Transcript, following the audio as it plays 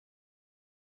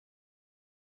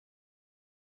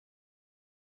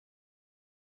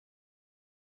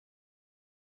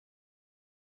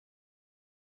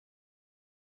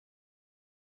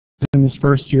in this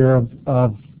first year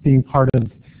of being part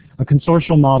of a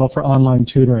consortial model for online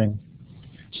tutoring.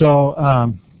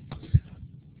 So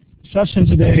session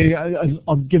today,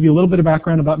 I'll give you a little bit of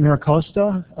background about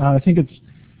MiraCosta. I think it's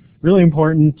really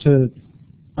important to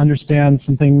understand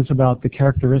some things about the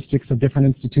characteristics of different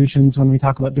institutions when we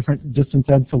talk about different distance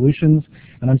ed solutions,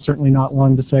 and I'm certainly not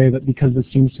one to say that because this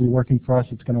seems to be working for us,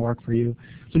 it's going to work for you.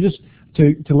 So just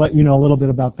to let you know a little bit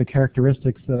about the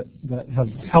characteristics that have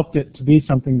helped it to be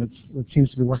something that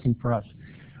seems to be working for us.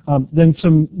 Then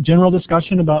some general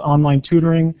discussion about online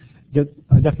tutoring. I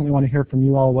definitely want to hear from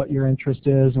you all what your interest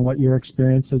is and what your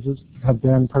experiences have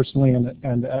been personally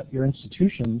and at your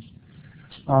institutions.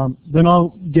 Then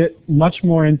I'll get much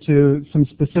more into some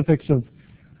specifics of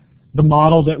the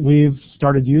model that we've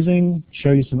started using,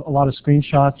 show you a lot of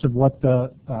screenshots of what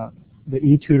the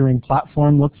eTutoring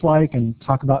platform looks like, and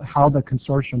talk about how the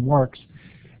consortium works,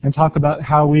 and talk about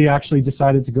how we actually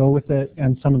decided to go with it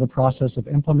and some of the process of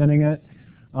implementing it.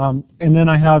 And then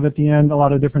I have at the end a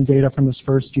lot of different data from this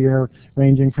first year,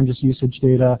 ranging from just usage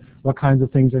data, what kinds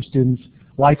of things our students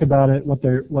like about it,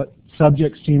 what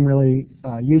subjects seem really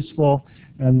useful,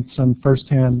 and some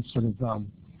firsthand sort of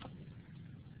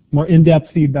more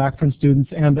in-depth feedback from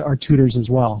students and our tutors as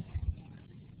well.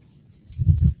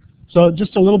 So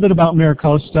just a little bit about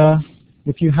MiraCosta.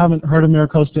 If you haven't heard of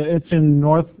MiraCosta, it's in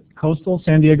North Coastal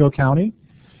San Diego County.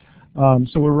 So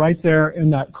we're right there in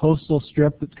that coastal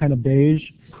strip that's kind of beige.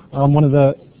 One of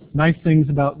the nice things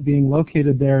about being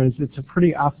located there is it's a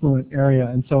pretty affluent area,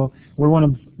 and so we're one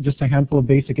of just a handful of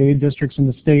basic aid districts in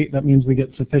the state. That means we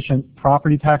get sufficient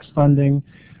property tax funding,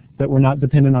 that we're not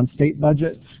dependent on state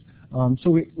budgets.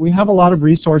 So we have a lot of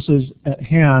resources at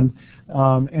hand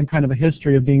and kind of a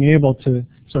history of being able to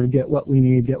sort of get what we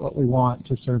need, get what we want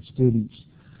to serve students.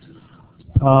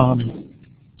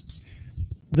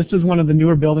 This is one of the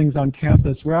newer buildings on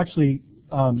campus. We're actually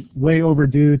way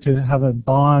overdue to have a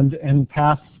bond and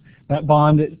pass that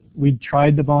bond. We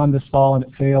tried the bond this fall and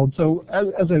it failed. So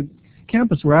as a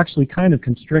campus, we're actually kind of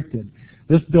constricted.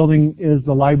 This building is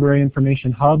the library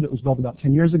information hub that was built about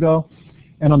 10 years ago.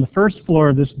 And on the first floor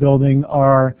of this building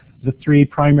are the 3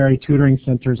 primary tutoring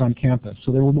centers on campus.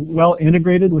 So they're well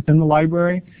integrated within the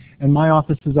library. And my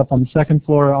office is up on the 2nd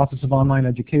floor, Office of Online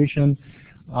Education.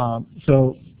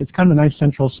 So it's kind of a nice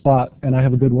central spot, and I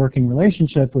have a good working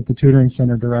relationship with the tutoring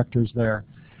center directors there.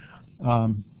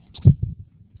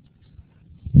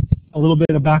 A little bit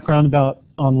of background about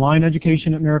online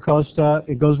education at MiraCosta.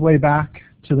 It goes way back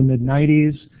to the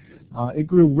mid-90s. It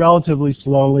grew relatively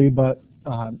slowly, but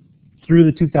through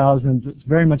the 2000s, it's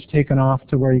very much taken off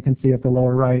to where you can see at the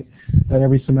lower right that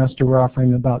every semester we're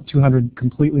offering about 200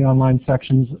 completely online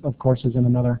sections of courses and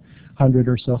another 100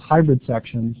 or so hybrid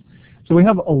sections. So we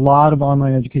have a lot of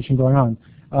online education going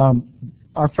on.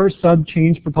 Our first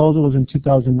sub-change proposal was in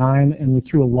 2009, and we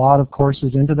threw a lot of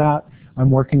courses into that. I'm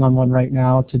working on one right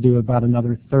now to do about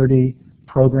another 30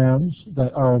 programs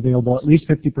that are available, at least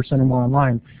 50% or more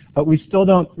online. But we still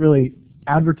don't really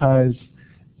advertise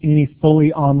any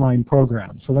fully online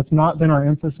programs. So that's not been our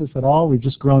emphasis at all. We've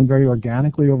just grown very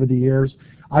organically over the years.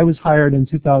 I was hired in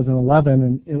 2011,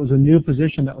 and it was a new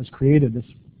position that was created, this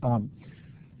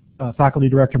Faculty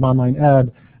Director of Online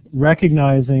Ed,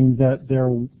 recognizing that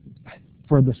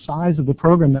for the size of the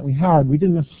program that we had, we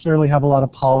didn't necessarily have a lot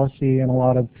of policy and a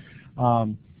lot of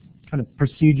kind of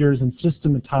procedures and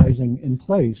systematizing in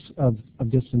place of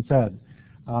distance ed.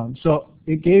 So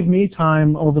it gave me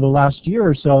time over the last year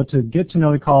or so to get to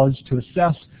know the college, to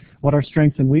assess what our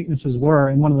strengths and weaknesses were,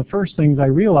 and one of the first things I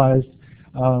realized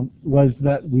was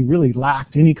that we really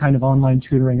lacked any kind of online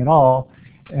tutoring at all,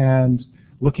 and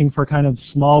looking for kind of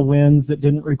small wins that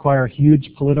didn't require huge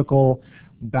political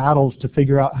battles to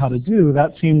figure out how to do,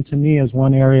 that seemed to me as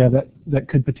one area that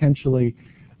could potentially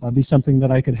be something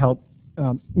that I could help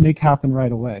make happen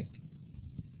right away.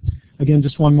 Again,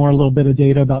 just one more little bit of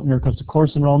data about MiraCosta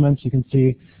course enrollments. You can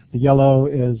see the yellow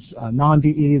is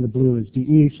non-DE, the blue is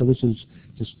DE, so this is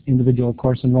just individual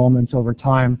course enrollments over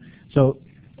time. So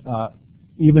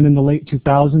even in the late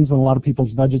 2000s, when a lot of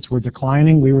people's budgets were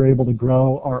declining, we were able to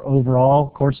grow our overall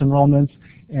course enrollments,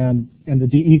 and the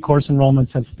DE course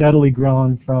enrollments have steadily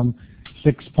grown from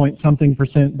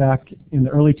 6-point-something% back in the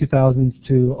early 2000s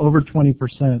to over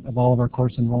 20% of all of our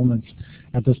course enrollments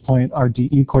at this point are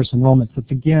DE course enrollments.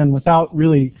 That's again without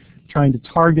really trying to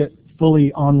target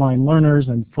fully online learners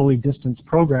and fully distance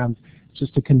programs. It's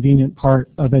just a convenient part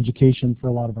of education for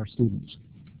a lot of our students.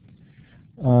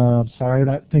 Sorry,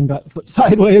 that thing got flipped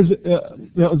sideways.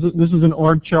 This is an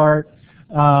org chart,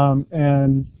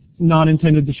 and not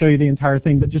intended to show you the entire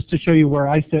thing, but just to show you where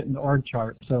I sit in the org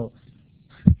chart. So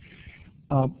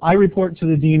I report to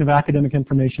the Dean of Academic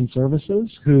Information Services,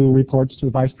 who reports to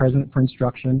the Vice President for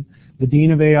Instruction. The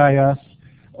Dean of AIS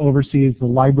oversees the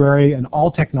library and all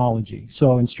technology,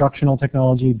 so instructional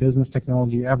technology, business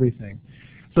technology, everything.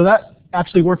 So that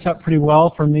actually works out pretty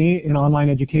well for me in online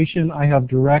education. I have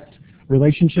direct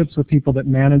relationships with people that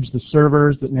manage the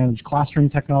servers, that manage classroom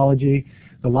technology.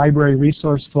 The library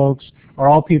resource folks are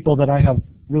all people that I have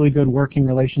really good working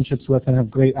relationships with and have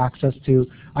great access to.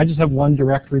 I just have one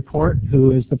direct report,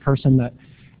 who is the person that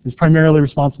is primarily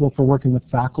responsible for working with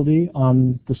faculty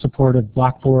on the support of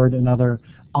Blackboard and other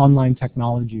online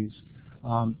technologies.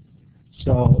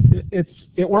 So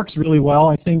it works really well,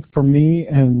 I think, for me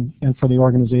and for the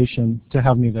organization to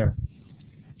have me there.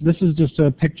 This is just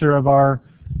a picture of our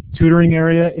tutoring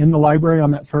area in the library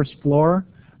on that first floor.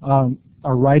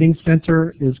 Our writing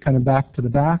center is kind of back to the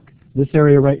back. This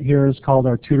area right here is called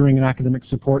our Tutoring and Academic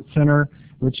Support Center,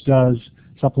 which does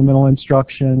supplemental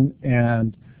instruction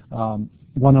and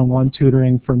one-on-one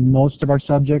tutoring for most of our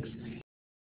subjects.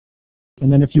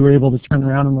 And then if you were able to turn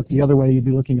around and look the other way, you'd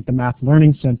be looking at the Math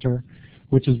Learning Center,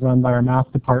 which is run by our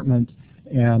math department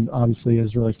and obviously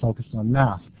is really focused on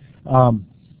math.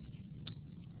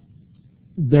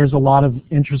 There's a lot of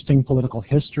interesting political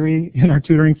history in our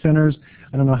tutoring centers.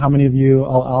 I don't know how many of you,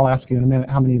 I'll ask you in a minute,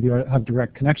 how many of you have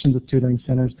direct connections with tutoring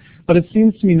centers, but it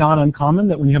seems to me not uncommon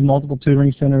that when you have multiple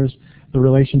tutoring centers, the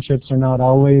relationships are not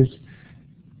always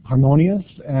harmonious,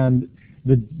 and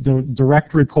the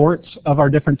direct reports of our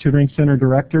different tutoring center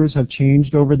directors have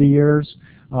changed over the years,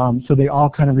 so they all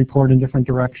kind of report in different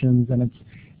directions, and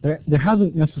there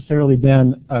hasn't necessarily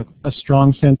been a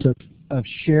strong sense of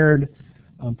shared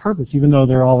purpose, even though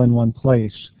they're all in one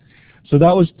place. So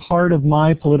that was part of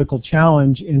my political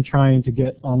challenge in trying to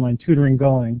get online tutoring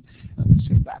going. I'm just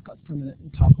going to back up for a minute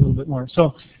and talk a little bit more.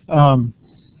 So,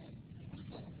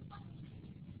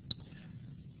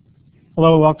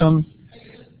 hello, welcome.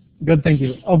 Good, thank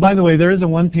you. Oh, by the way, there is a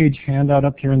one-page handout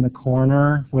up here in the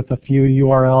corner with a few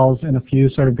URLs and a few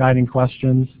sort of guiding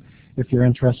questions if you're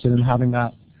interested in having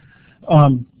that.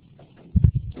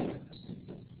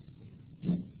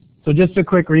 So just a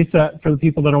quick reset for the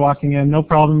people that are walking in. No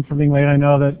problem for being late. I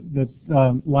know that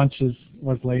lunch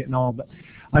was late and all, but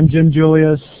I'm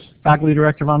Julius, Faculty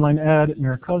Director of Online Ed at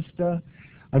MiraCosta.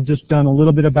 I've just done a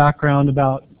little bit of background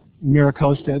about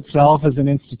MiraCosta itself as an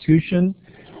institution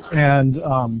and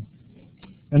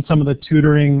some of the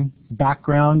tutoring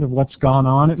background of what's gone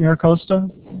on at MiraCosta.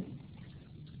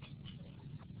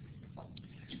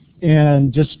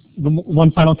 And just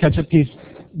one final catch-up piece.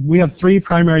 We have 3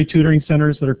 primary tutoring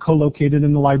centers that are co-located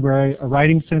in the library: a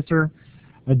writing center,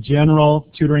 a general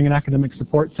tutoring and academic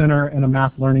support center, and a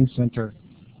math learning center.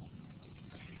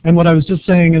 And what I was just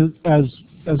saying is,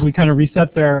 as we kind of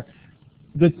reset there,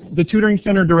 the tutoring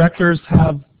center directors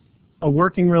have a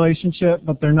working relationship,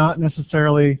 but they're not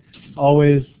necessarily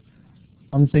always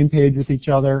on the same page with each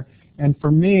other. And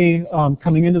for me,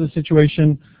 coming into the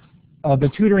situation,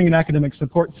 the Tutoring and Academic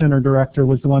Support Center director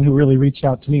was the one who really reached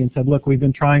out to me and said, look, we've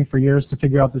been trying for years to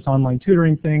figure out this online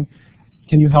tutoring thing.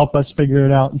 Can you help us figure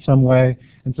it out in some way?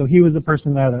 And so he was the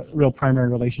person that I had a real primary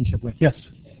relationship with. Yes?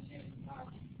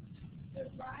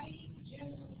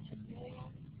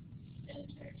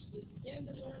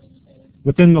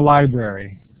 Within the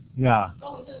library, yeah.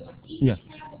 Yes.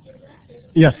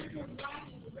 Yes.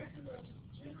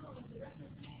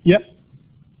 Yep.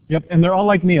 Yep, and they're all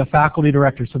like me, a faculty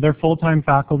director. So they're full-time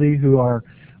faculty who are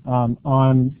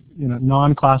on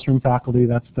non-classroom faculty.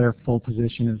 That's their full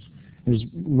position, is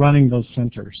running those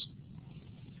centers.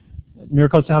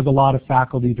 MiraCosta has a lot of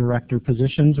faculty director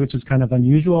positions, which is kind of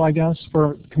unusual, I guess,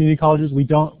 for community colleges. We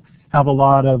don't have a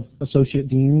lot of associate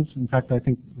deans. In fact, I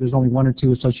think there's only 1 or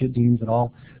 2 associate deans at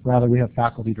all. Rather, we have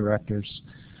faculty directors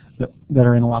that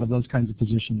are in a lot of those kinds of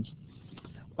positions.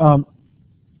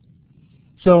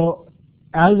 So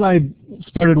as I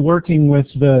started working with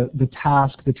the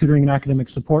task, the Tutoring and Academic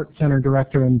Support Center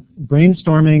director, and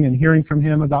brainstorming and hearing from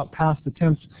him about past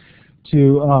attempts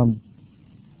to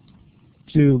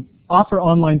offer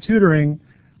online tutoring,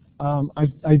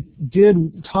 I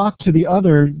did talk to the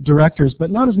other directors, but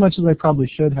not as much as I probably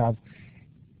should have.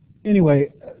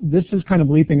 Anyway, this is kind of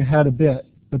leaping ahead a bit,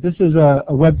 but this is a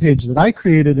web page that I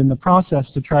created in the process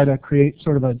to try to create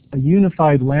sort of a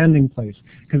unified landing place,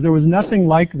 because there was nothing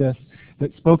like this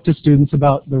that spoke to students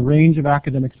about the range of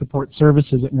academic support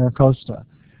services at MiraCosta.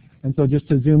 And so just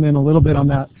to zoom in a little bit on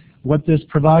that, what this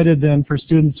provided then for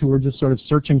students who were just sort of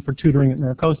searching for tutoring at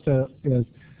MiraCosta is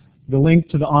the link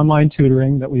to the online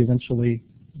tutoring that we eventually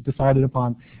decided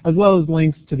upon, as well as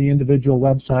links to the individual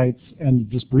websites and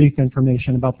just brief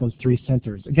information about those 3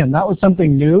 centers. Again, that was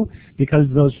something new because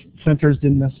those centers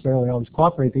didn't necessarily always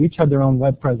cooperate. They each had their own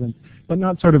web presence, but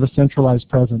not sort of a centralized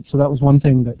presence. So that was one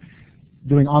thing that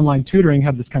doing online tutoring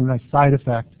had this kind of nice side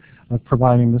effect of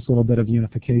providing this little bit of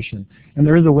unification. And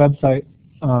there is a website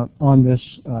on this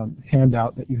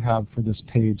handout that you have for this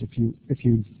page if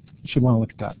you should want to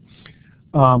look at that.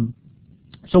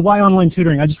 So why online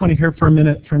tutoring? I just want to hear for a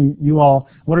minute from you all.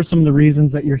 What are some of the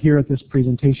reasons that you're here at this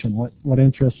presentation? What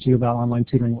interests you about online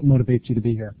tutoring? What motivates you to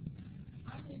be here?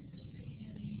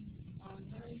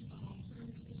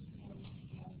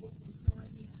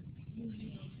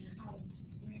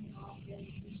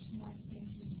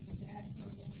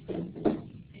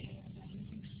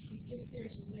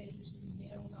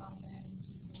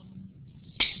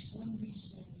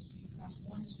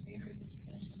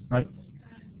 Right.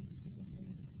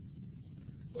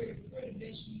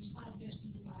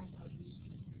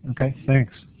 Okay,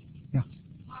 thanks. Yeah.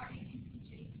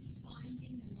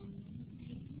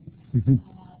 Mm-hmm.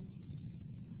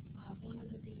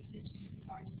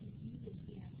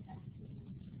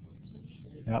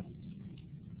 Yep.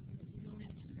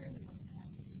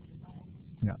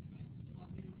 Yeah.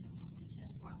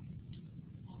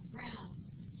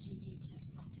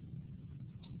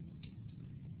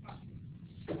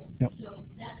 Yep. So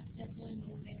that's one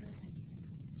motivator.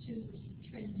 Two,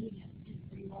 trending it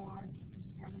for your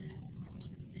permanent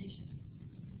organization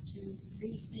to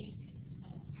rethink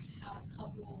how to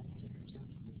couple different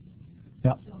services.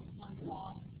 Yep. So one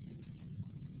law,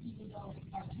 even though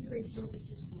our tutoring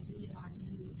services will be in our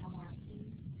new LRC,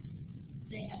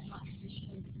 they have not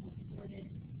traditionally been afforded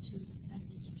to have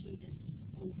educated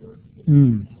over.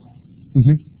 Mm-hmm.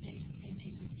 They may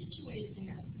be situated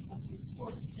there, but the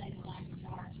support say the language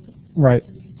arts. Right.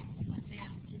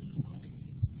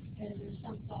 And there's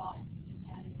some thought in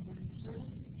having a learning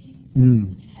services team,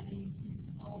 having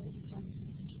all the services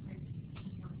integrated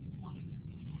into one.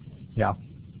 Yeah.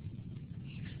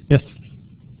 Yes.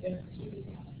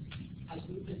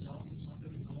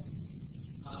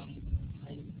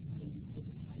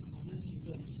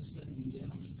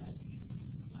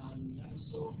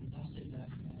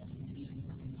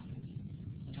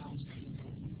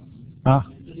 Ah.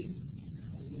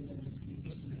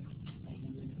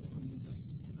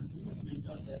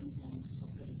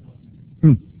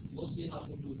 Hmm.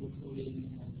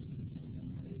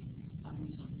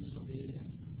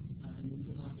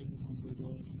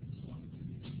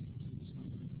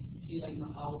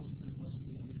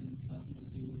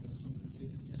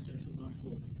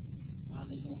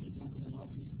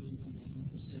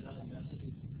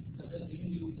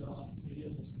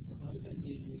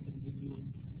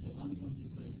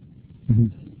 Mm-hmm.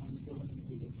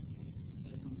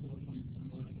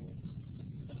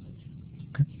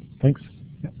 Okay, thanks.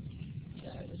 Yeah.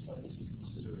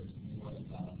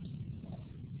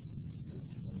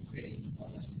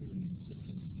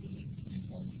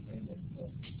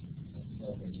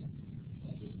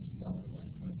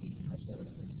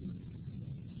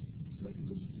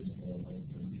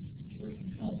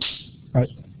 Right,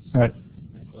 right.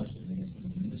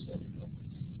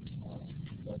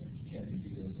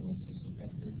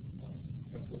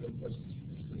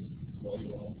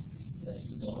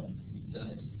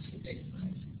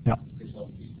 Yeah.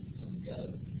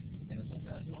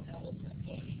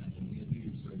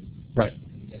 Right.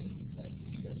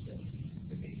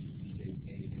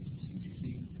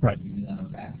 Right.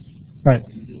 Right.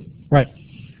 Right.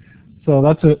 So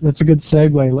that's a good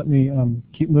segue. Let me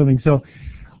keep moving. So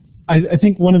I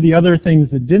think one of the other things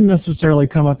that didn't necessarily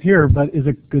come up here, but is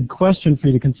a good question for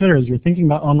you to consider as you're thinking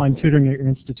about online tutoring at your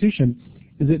institution,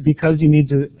 is it because you need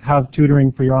to have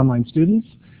tutoring for your online students?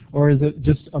 Or is it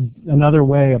just another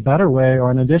way, a better way, or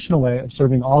an additional way of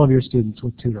serving all of your students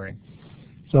with tutoring?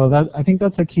 So I think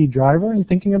that's a key driver in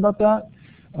thinking about that.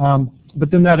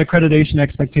 But then that accreditation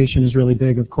expectation is really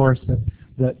big, of course,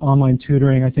 that online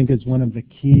tutoring, I think, is one of the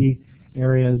key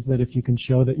areas that if you can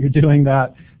show that you're doing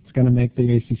that, it's going to make the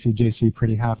ACCJC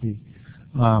pretty happy.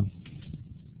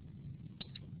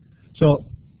 So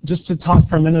just to talk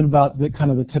for a minute about the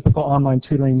kind of the typical online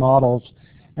tutoring models,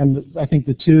 and I think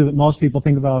the two that most people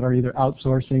think about are either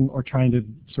outsourcing or trying to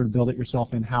sort of build it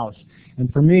yourself in-house.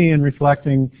 And for me, in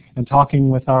reflecting and talking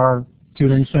with our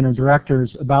tutoring center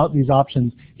directors about these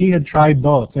options, he had tried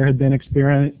both. There had been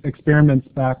experiments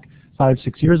back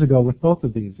 5-6 years ago with both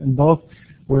of these, and both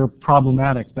were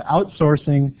problematic. The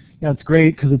outsourcing, yeah, it's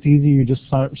great because it's easy. You just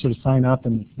sort of sign up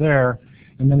and it's there,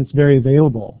 and then it's very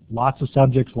available. Lots of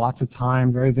subjects, lots of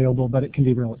time, very available, but it can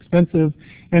be real expensive.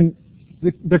 And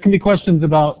there can be questions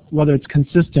about whether it's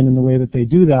consistent in the way that they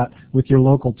do that with your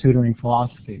local tutoring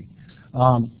philosophy.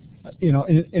 You know,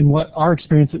 in what our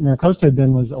experience at MiraCosta had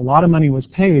been was a lot of money was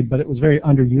paid, but it was very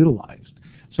underutilized.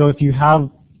 So if you have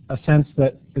a sense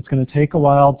that it's going to take a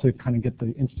while to kind of get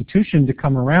the institution to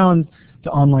come around to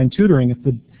online tutoring,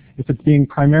 if it's being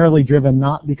primarily driven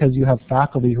not because you have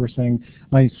faculty who are saying,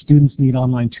 my students need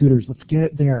online tutors, let's get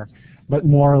it there, but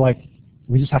more like,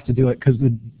 we just have to do it because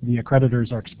the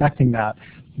accreditors are expecting that.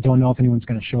 Don't know if anyone's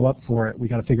going to show up for it. We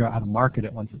got to figure out how to market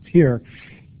it once it's here.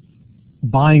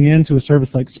 Buying into a service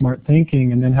like Smart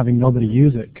Thinking and then having nobody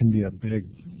use it can be a big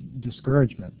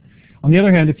discouragement. On the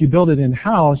other hand, if you build it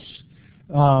in-house,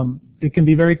 it can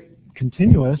be very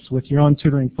continuous with your own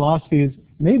tutoring philosophies,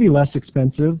 maybe less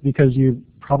expensive because you're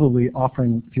probably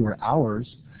offering fewer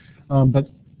hours, but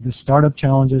the startup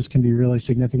challenges can be really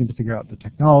significant to figure out the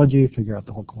technology, figure out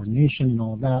the whole coordination and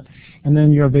all of that. And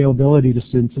then your availability to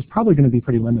students is probably going to be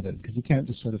pretty limited because you can't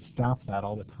just sort of staff that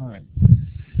all the time.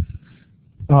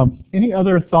 Any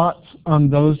other thoughts on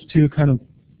those two kind of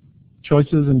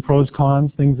choices and pros,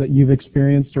 cons, things that you've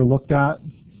experienced or looked at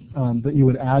that you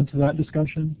would add to that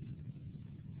discussion?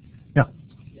 Yeah.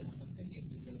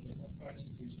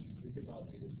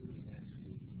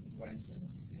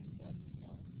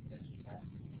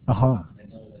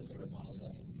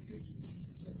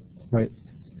 Right.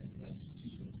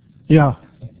 Yeah.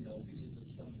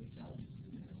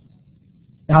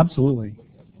 Absolutely.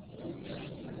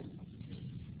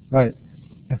 Right.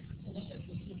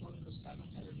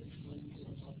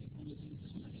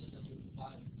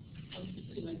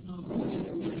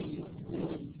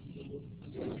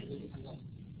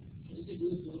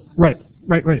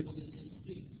 Right.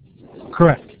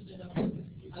 Correct.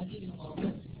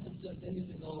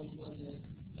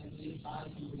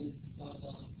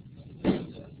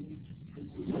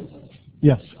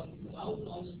 Yes.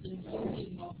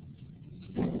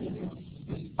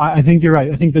 I think you're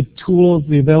right. I think the tools,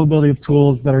 the availability of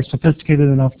tools that are sophisticated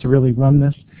enough to really run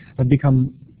this have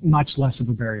become much less of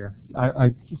a barrier.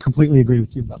 I completely agree with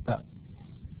you about that.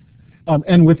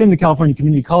 And within the California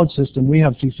Community College system, we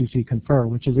have CCC Confer,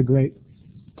 which is a great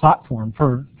platform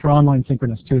for online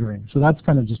synchronous tutoring. So that's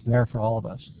kind of just there for all of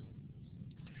us.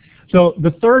 So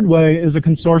the third way is a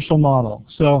consortial model.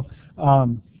 So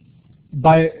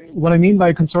what I mean by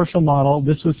a consortial model,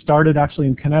 this was started actually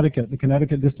in Connecticut. The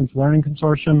Connecticut Distance Learning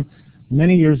Consortium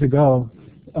many years ago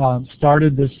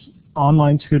started this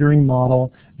online tutoring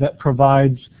model that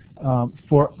provides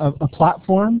for a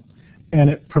platform, and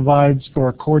it provides for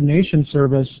a coordination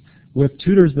service with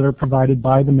tutors that are provided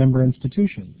by the member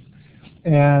institutions.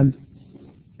 And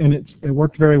it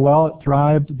worked very well. It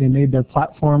thrived. They made their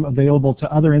platform available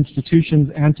to other institutions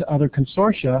and to other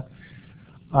consortia.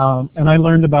 And I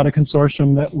learned about a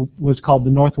consortium that was called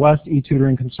the Northwest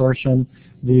eTutoring Consortium.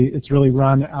 It's really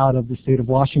run out of the state of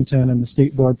Washington, and the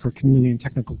State Board for Community and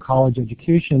Technical College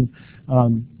Education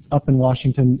up in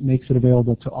Washington makes it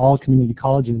available to all community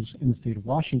colleges in the state of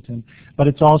Washington. But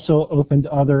it's also open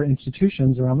to other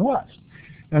institutions around the West.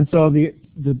 And so the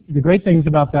great things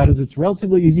about that is it's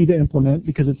relatively easy to implement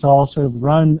because it's all sort of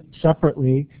run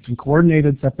separately and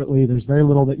coordinated separately. There's very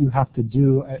little that you have to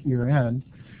do at your end.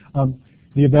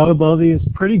 The availability is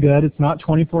pretty good. It's not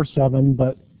 24/7,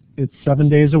 but it's 7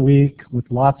 days a week with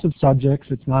lots of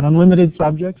subjects. It's not unlimited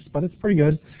subjects, but it's pretty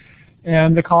good.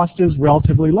 And the cost is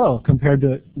relatively low compared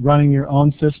to running your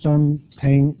own system,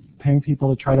 paying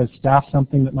people to try to staff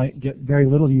something that might get very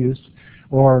little use,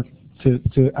 or to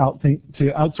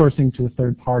outsourcing to a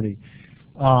third party.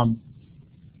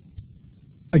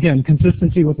 Again,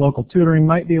 consistency with local tutoring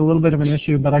might be a little bit of an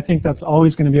issue, but I think that's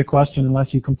always going to be a question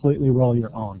unless you completely roll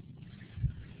your own.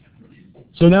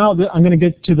 So now I'm going to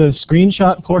get to the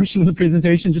screenshot portion of the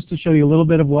presentation just to show you a little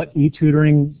bit of what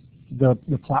eTutoring, the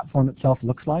platform itself,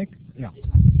 looks like. Yeah.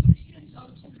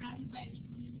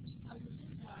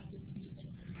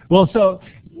 Well, so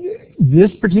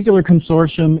this particular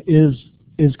consortium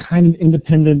is kind of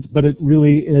independent, but it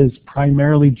really is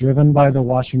primarily driven by the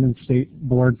Washington State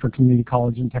Board for Community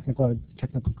College and Technical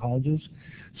Colleges.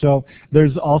 So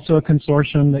there's also a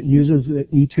consortium that uses the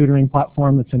eTutoring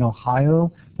platform that's in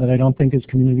Ohio that I don't think is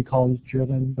community college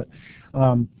driven. But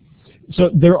so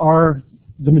there are,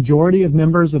 the majority of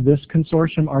members of this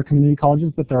consortium are community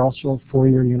colleges, but there are also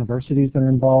four-year universities that are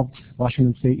involved.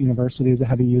 Washington State University is a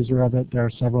heavy user of it. There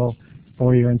are several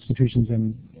four-year institutions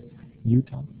in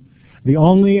Utah. The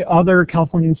only other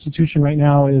California institution right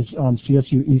now is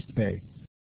CSU East Bay.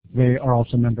 They are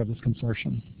also a member of this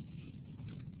consortium.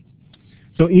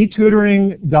 So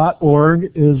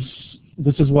eTutoring.org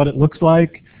this is what it looks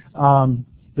like.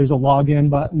 there's a login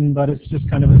button, but it's just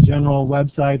kind of a general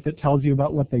website that tells you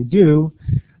about what they do.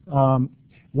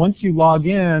 Once you log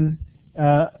in,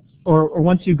 or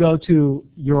once you go to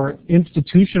your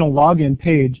institutional login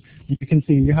page, you can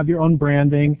see you have your own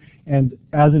branding, and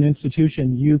as an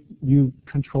institution, you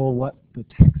control what the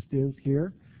text is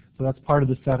here. So that's part of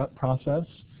the setup process.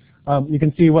 You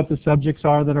can see what the subjects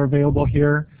are that are available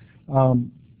here.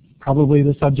 Probably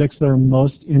the subjects that are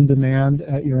most in demand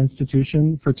at your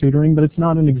institution for tutoring, but it's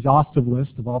not an exhaustive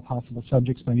list of all possible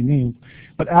subjects by any means.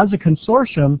 But as a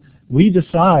consortium, we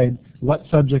decide what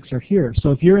subjects are here.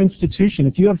 So if your institution,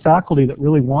 if you have faculty that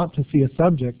really want to see a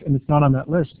subject and it's not on that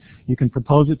list, you can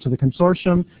propose it to the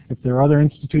consortium. If there are other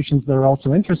institutions that are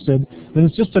also interested, then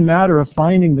it's just a matter of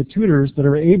finding the tutors that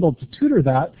are able to tutor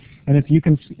that. And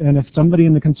if somebody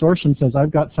in the consortium says,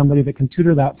 I've got somebody that can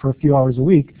tutor that for a few hours a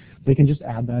week, they can just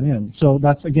add that in. So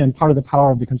that's, again, part of the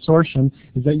power of the consortium,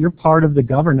 is that you're part of the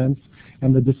governance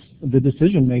and the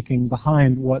decision making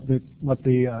behind what the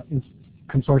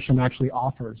consortium actually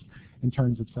offers in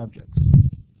terms of subjects.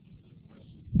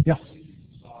 Yes?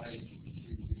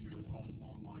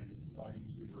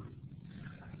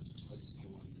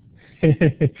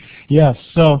 Yes,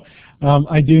 so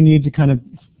I do need to kind of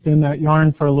spin that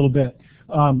yarn for a little bit.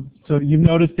 So you've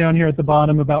noticed down here at the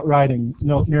bottom about writing.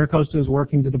 MiraCosta is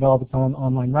working to develop its own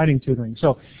online writing tutoring.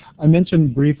 So I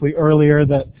mentioned briefly earlier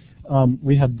that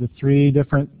we have the 3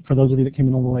 different, for those of you that came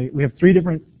in a little late, we have 3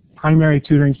 different primary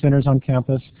tutoring centers on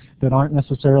campus that aren't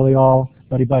necessarily all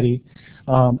buddy-buddy.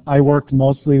 I worked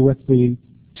mostly with the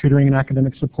Tutoring and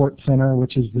Academic Support Center,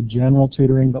 which is the general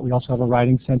tutoring, but we also have a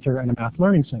writing center and a math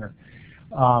learning center.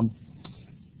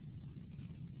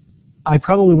 I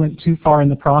probably went too far in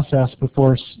the process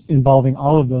before involving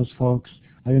all of those folks.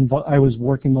 I was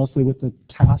working mostly with the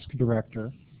task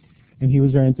director, and he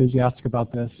was very enthusiastic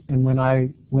about this. And when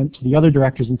I went to the other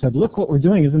directors and said, look what we're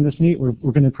doing, isn't this neat? We're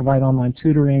going to provide online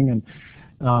tutoring, and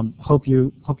hope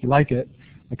you like it.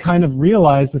 I kind of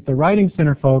realized that the Writing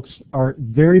Center folks are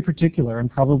very particular, and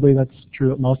probably that's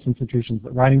true at most institutions,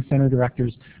 but Writing Center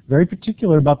directors very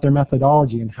particular about their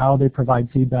methodology and how they provide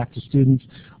feedback to students,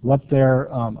 what their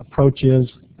approach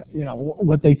is,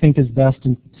 what they think is best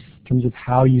in terms of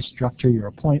how you structure your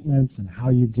appointments and how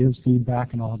you give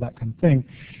feedback and all of that kind of thing.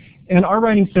 And our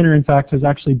Writing Center, in fact, has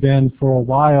actually been for a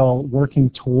while working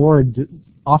toward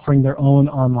offering their own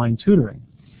online tutoring.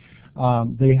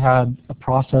 They had a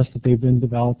process that they've been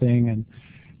developing,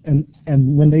 and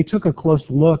when they took a close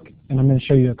look, and I'm going to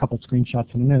show you a couple of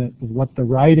screenshots in a minute, of what the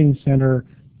Writing Center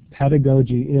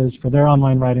pedagogy is for their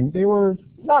online writing, they were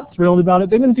not thrilled about it.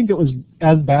 They didn't think it was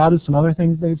as bad as some other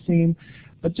things they've seen,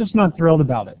 but just not thrilled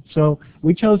about it. So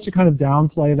we chose to kind of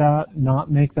downplay that,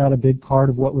 not make that a big part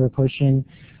of what we were pushing,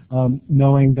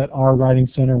 knowing that our Writing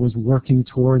Center was working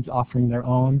towards offering their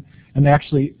own, and they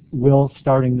actually will,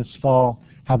 starting this fall,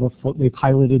 they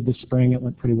piloted this spring, it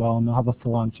went pretty well, and they'll have a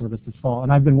full-on service this fall.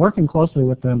 And I've been working closely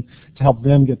with them to help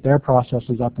them get their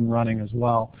processes up and running as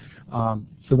well.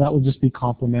 So that will just be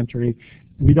complementary.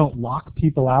 We don't lock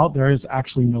people out. There is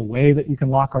actually no way that you can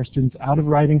lock our students out of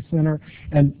Writing Center.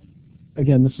 And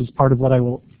again, this is part of what I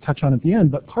will touch on at the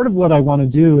end, but part of what I want to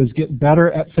do is get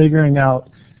better at figuring out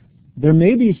there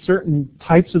may be certain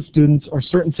types of students or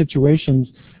certain situations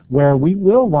where we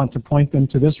will want to point them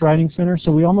to this Writing Center, so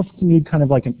we almost need kind of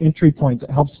like an entry point that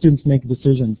helps students make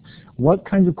decisions. What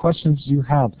kinds of questions do you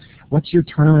have? What's your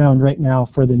turnaround right now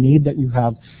for the need that you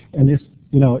have? And if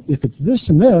it's this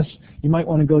and this, you might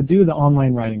want to go do the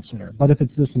online Writing Center. But if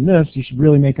it's this and this, you should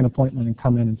really make an appointment and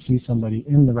come in and see somebody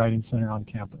in the Writing Center on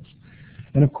campus.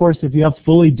 And of course, if you have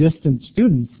fully distant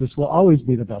students, this will always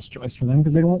be the best choice for them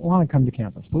because they don't want to come to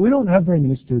campus. But we don't have very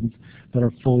many students that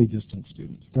are fully distant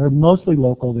students. They're mostly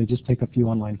local. They just take a few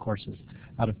online courses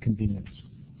out of convenience.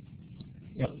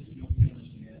 Yep.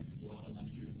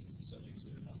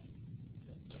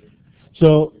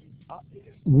 So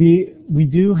we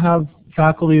do have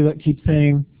faculty that keep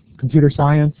saying, computer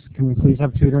science, can we please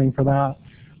have tutoring for that?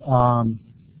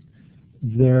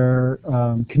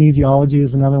 Kinesiology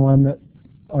is another one that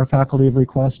our faculty have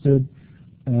requested.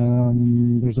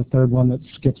 There's a third one that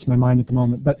skips my mind at the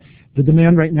moment. But the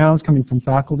demand right now is coming from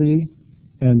faculty,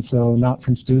 and so not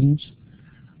from students.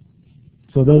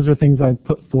 So those are things I've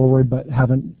put forward, but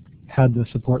haven't had the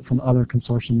support from other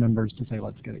consortium members to say,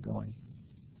 let's get it going.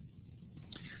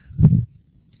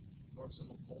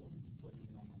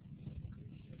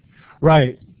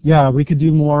 Right. Yeah, we could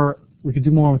do more. We could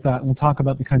do more with that, and we'll talk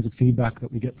about the kinds of feedback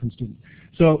that we get from students.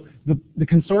 So the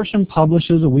consortium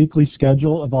publishes a weekly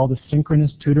schedule of all the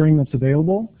synchronous tutoring that's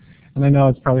available. And I know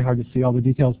it's probably hard to see all the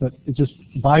details, but it's just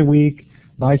by week,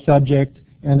 by subject,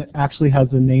 and it actually has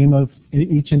the name of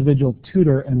each individual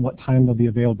tutor and what time they'll be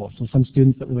available. So some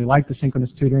students that really like the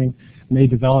synchronous tutoring may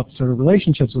develop sort of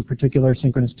relationships with particular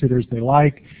synchronous tutors they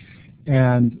like,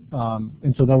 and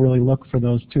so they'll really look for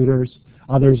those tutors.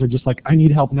 Others are just like, I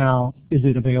need help now, is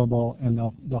it available, and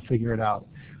they'll figure it out.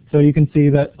 So you can see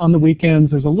that on the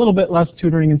weekends there's a little bit less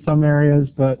tutoring in some areas,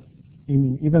 but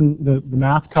even the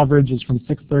math coverage is from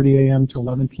 6:30 a.m. to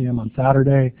 11 p.m. on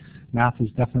Saturday. Math is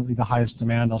definitely the highest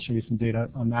demand. I'll show you some data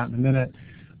on that in a minute.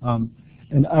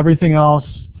 And everything else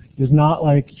is not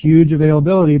like huge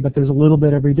availability, but there's a little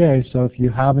bit every day. So if you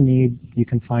have a need, you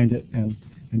can find it and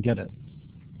get it.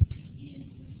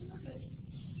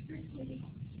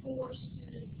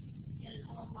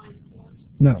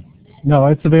 No, no,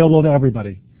 it's available to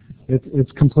everybody.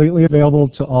 It's completely available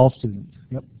to all students.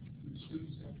 Yep.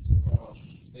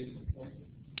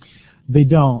 They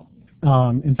don't.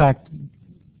 In fact,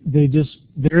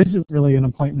 there isn't really an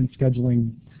appointment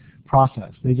scheduling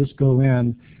process. They just go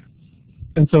in.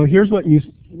 And so here's what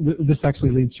this actually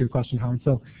leads to your question, Howard.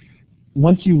 So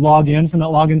once you log in from that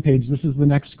login page, this is the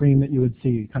next screen that you would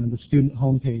see, kind of the student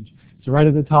home page. So right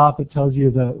at the top, it tells you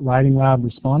the Writing Lab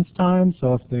response time.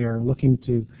 So if they are looking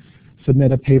to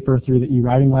submit a paper through the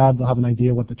eWriting Lab, they'll have an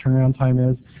idea what the turnaround time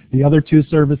is. The other two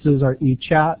services are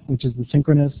eChat, which is the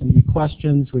synchronous, and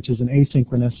eQuestions, which is an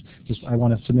asynchronous. Just I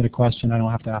want to submit a question, I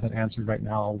don't have to have it answered right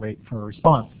now, I'll wait for a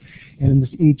response. And in this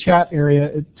eChat area,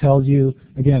 it tells you,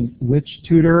 again, which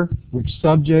tutor, which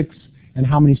subjects, and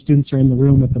how many students are in the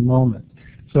room at the moment.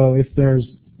 So if there's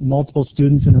multiple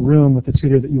students in a room with a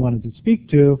tutor that you wanted to speak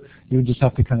to, you would just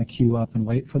have to kind of queue up and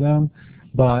wait for them.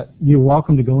 But you're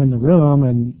welcome to go in the room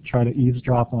and try to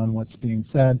eavesdrop on what's being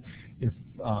said.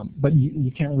 But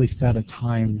you can't really set a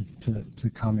time to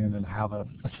come in and have a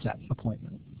set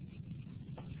appointment.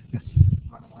 Yes?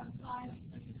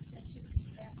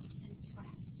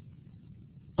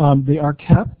 They are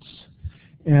kept,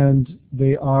 and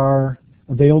they are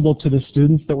available to the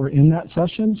students that were in that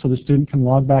session, so the student can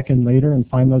log back in later and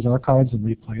find those archives and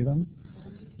replay them.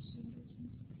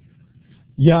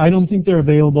 Yeah, I don't think they're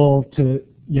available to,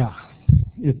 yeah.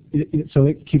 So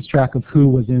it keeps track of who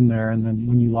was in there, and then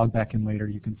when you log back in later,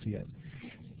 you can see it.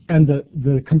 And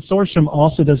the consortium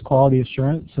also does quality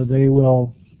assurance, so they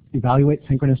will evaluate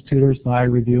synchronous tutors by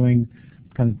reviewing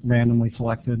kind of randomly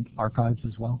selected archives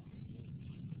as well.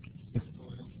 Yes.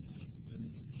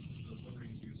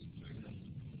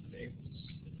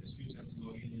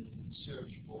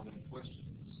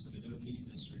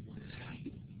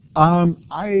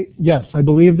 Yes, I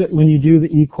believe that when you do the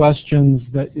e-questions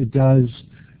that it does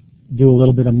do a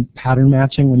little bit of pattern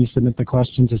matching when you submit the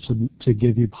questions to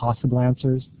give you possible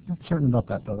answers. I'm not certain about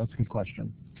that though, that's a good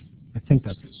question. I think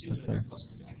that's there.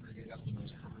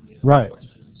 Right.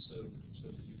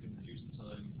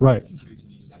 Right.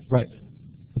 Right.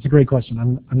 That's a great question.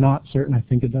 I'm not certain, I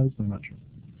think it does, but I'm not sure.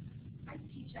 I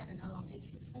teach economics,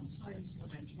 and sometimes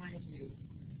when I'm trying to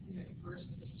converse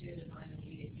with a student on an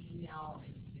email,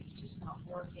 it's just not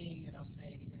working, and I'll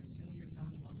say, send your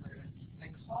phone number, and I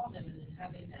call them, and then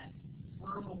having that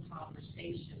verbal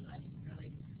conversation, I can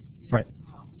really right.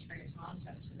 try to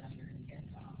concept to them and get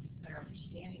a better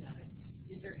understanding of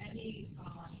it. Is there any...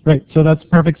 Right, so that's a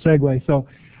perfect segue. So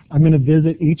I'm going to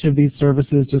visit each of these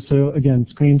services just so, again,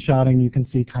 screenshotting, you can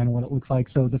see kind of what it looks like.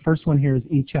 So the first one here is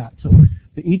eChat. So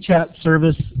the eChat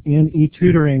service in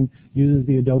eTutoring uses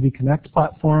the Adobe Connect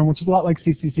platform, which is a lot like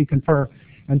CCC Confer.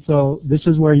 And so this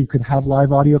is where you could have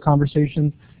live audio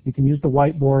conversations. You can use the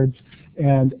whiteboards.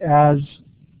 And as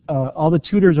all the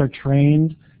tutors are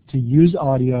trained to use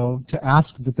audio, to ask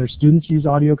that their students use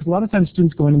audio, because a lot of times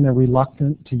students go in and they're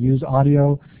reluctant to use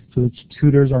audio, so the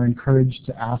tutors are encouraged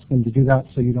to ask them to do that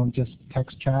so you don't just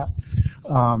text chat.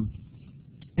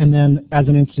 And then as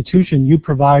an institution, you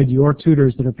provide your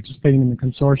tutors that are participating in the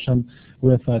consortium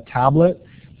with a tablet,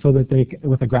 so that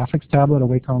with a graphics tablet, a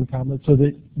Wacom tablet, so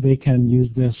that they can use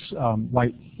this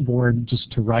whiteboard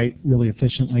just to write really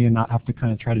efficiently and not have to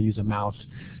kind of try to use a mouse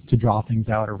to draw things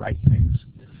out or write things.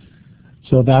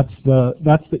 So that's the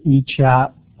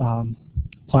eChat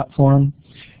platform.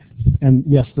 And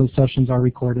yes, those sessions are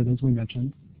recorded, as we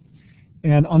mentioned.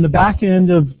 And on the back end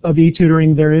of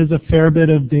eTutoring, there is a fair bit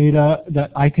of data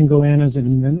that I can go in as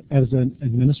an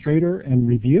administrator and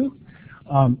review.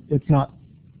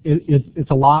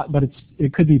 It's a lot, but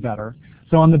it could be better.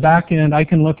 So on the back end, I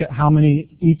can look at how many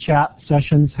eChat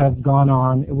sessions have gone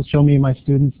on. It will show me my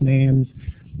students' names,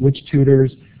 which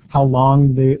tutors, how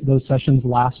long those sessions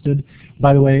lasted.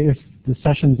 By the way, if the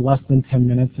session's less than 10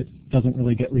 minutes, it doesn't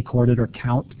really get recorded or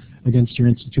count against your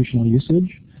institutional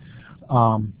usage.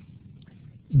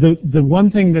 The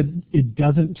one thing that it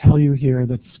doesn't tell you here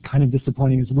that's kind of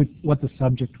disappointing is what the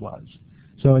subject was.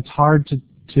 So it's hard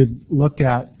to look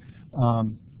at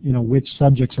which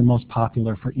subjects are most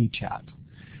popular for eChat.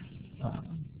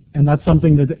 And that's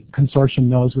something that the Consortium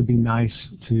knows would be nice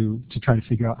to try to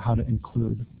figure out how to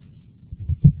include.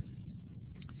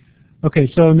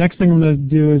 Okay, so next thing I'm going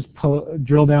to do is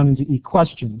drill down into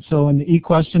eQuestions. So in the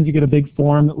eQuestions, you get a big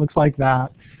form that looks like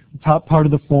that. The top part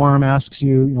of the form asks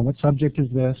you, what subject is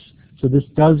this? So this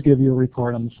does give you a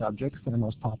report on the subjects that are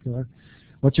most popular.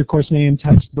 What's your course name,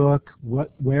 textbook?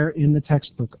 Where in the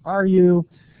textbook are you?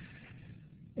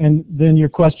 And then your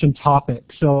question topic.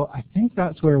 So I think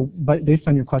that's where, based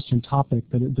on your question topic,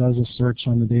 that it does a search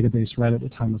on the database right at the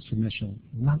time of submission.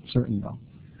 I'm not certain though.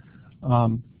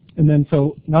 And then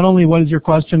so not only what is your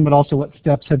question, but also what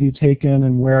steps have you taken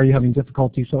and where are you having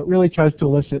difficulty. So it really tries to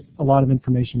elicit a lot of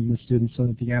information from the students so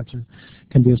that the answer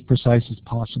can be as precise as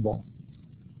possible.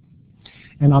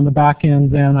 And on the back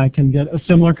end then I can get a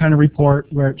similar kind of report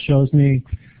where it shows me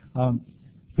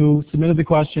who submitted the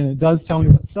question. It does tell me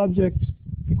what subject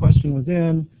the question was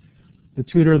in, the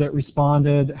tutor that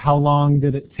responded, how long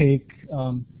did it take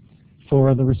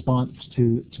for the response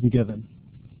to be given.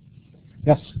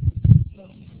 Yes?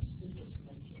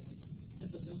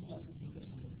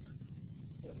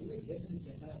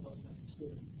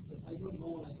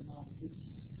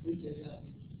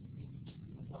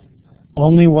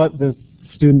 Only what the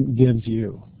student gives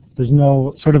you. There's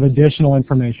no sort of additional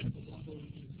information.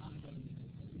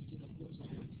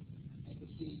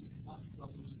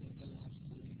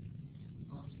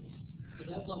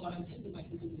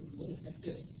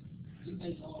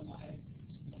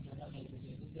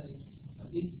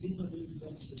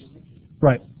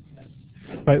 Right.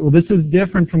 Right. Well, this is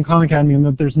different from Khan Academy in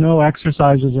that there's no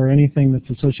exercises or anything that's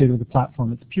associated with the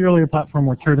platform. It's purely a platform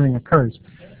where tutoring occurs.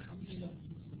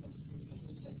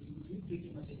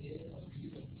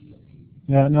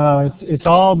 Yeah, no, it's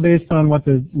all based on what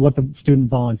the student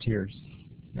volunteers.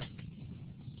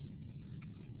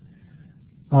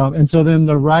 And so then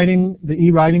the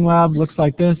e-writing lab looks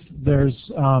like this. There's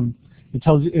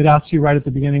it asks you right at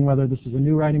the beginning whether this is a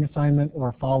new writing assignment or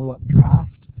a follow-up draft.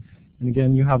 And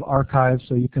again, you have archives,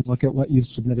 so you can look at what you've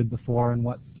submitted before and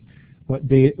what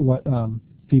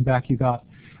feedback you got.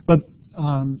 But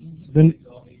then.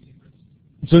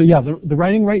 So yeah, the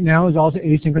writing right now is also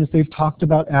asynchronous. They've talked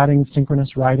about adding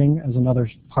synchronous writing as another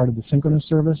part of the synchronous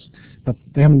service, but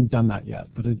they haven't done that yet.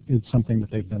 But it's something that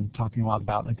they've been talking a lot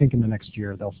about. I think in the next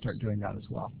year they'll start doing that as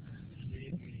well.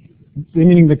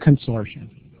 Meaning the consortium.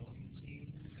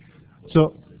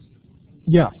 So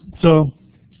yeah, so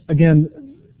again,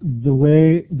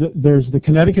 there's the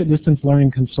Connecticut Distance Learning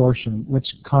Consortium, which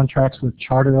contracts with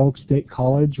Charter Oak State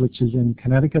College, which is in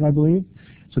Connecticut, I believe.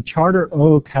 So Charter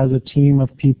Oak has a team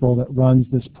of people that runs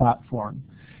this platform.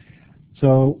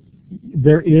 So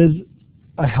there is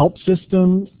a help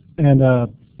system and a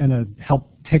help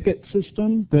ticket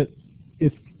system that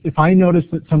if I notice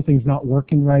that something's not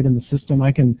working right in the system,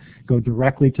 I can go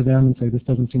directly to them and say this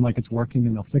doesn't seem like it's working,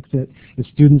 and they'll fix it. If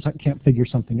students can't figure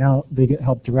something out, they get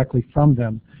help directly from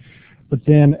them. But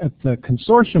then at the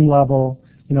consortium level,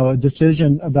 a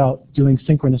decision about doing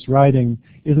synchronous writing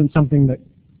isn't something that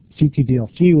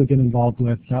CTDLC would get involved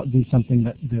with. That would be something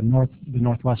that the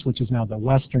Northwest, which is now the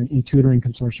Western eTutoring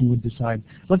Consortium, would decide,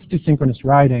 let's do synchronous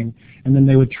writing, and then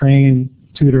they would train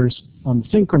tutors on the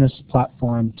synchronous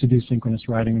platform to do synchronous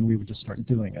writing, and we would just start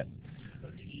doing it.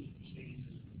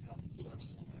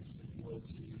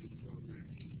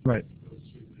 Right.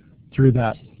 Through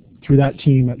that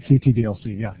team at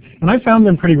CTDLC, yeah. And I found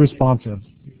them pretty responsive.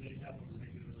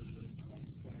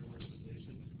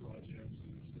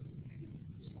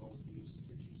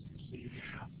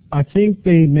 I think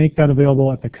they make that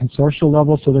available at the consortial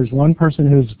level. So there's one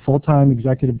person who's full-time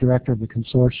executive director of the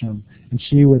consortium, and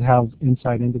she would have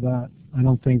insight into that. I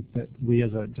don't think that we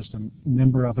as just a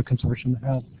member of a consortium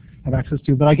have access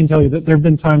to. But I can tell you that there have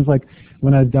been times like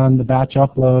when I've done the batch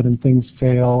upload and things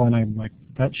fail, and I'm like,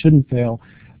 that shouldn't fail.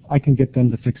 I can get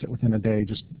them to fix it within a day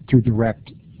just through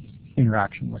direct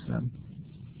interaction with them.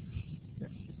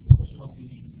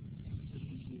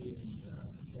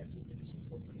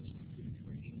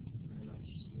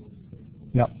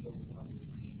 Yeah.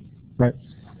 Right.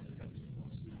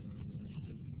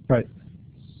 Right.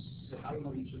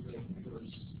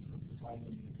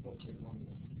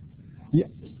 Yeah,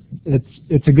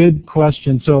 it's a good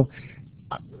question. So,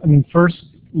 I mean, first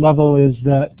level is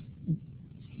that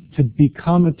to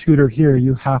become a tutor here,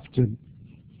 you have to,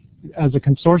 as a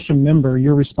consortium member,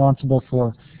 you're responsible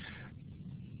for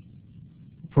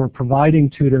providing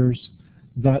tutors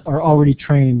that are already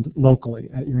trained locally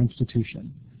at your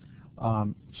institution.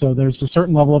 So there's a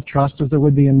certain level of trust, as there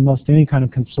would be in most any kind of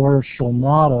consortial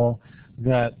model,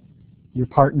 that your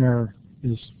partner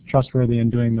is trustworthy in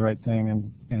doing the right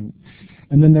thing. And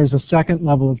then there's a second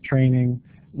level of training,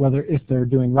 whether if they're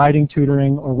doing writing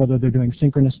tutoring or whether they're doing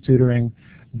synchronous tutoring,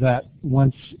 that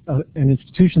once an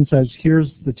institution says, here's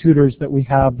the tutors that we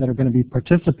have that are going to be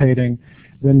participating,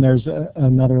 then there's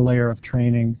another layer of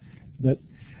training that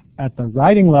at the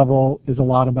writing level is a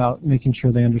lot about making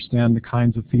sure they understand the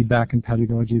kinds of feedback and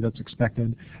pedagogy that's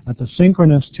expected. At the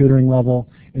synchronous tutoring level,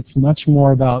 it's much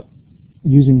more about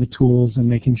using the tools and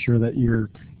making sure that you're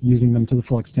using them to the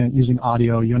full extent, using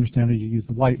audio, you understand how you use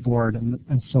the whiteboard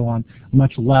and so on,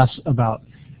 much less about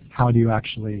how do you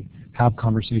actually have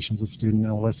conversations with students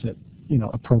and elicit,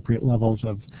 appropriate levels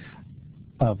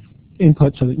of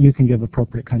input so that you can give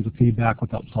appropriate kinds of feedback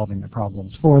without solving their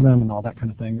problems for them and all that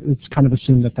kind of thing. It's kind of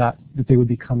assumed that they would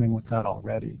be coming with that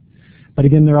already. But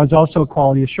again, there is also a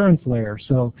quality assurance layer.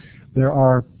 So there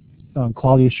are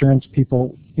quality assurance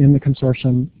people in the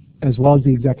consortium as well as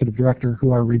the executive director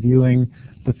who are reviewing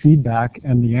the feedback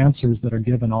and the answers that are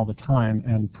given all the time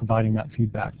and providing that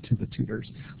feedback to the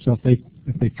tutors. So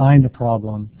if they find a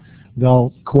problem,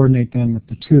 they'll coordinate them with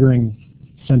the tutoring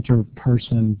center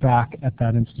person back at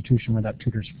that institution where that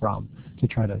tutor's from to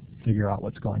try to figure out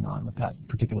what's going on with that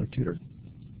particular tutor.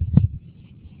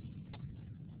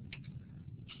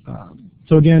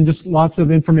 So again, just lots of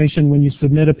information. When you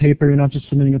submit a paper, you're not just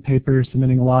submitting a paper, you're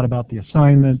submitting a lot about the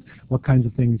assignment, what kinds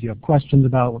of things you have questions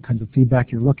about, what kinds of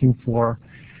feedback you're looking for.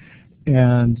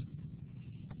 And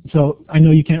so I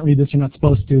know you can't read this, you're not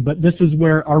supposed to, but this is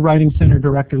where our Writing Center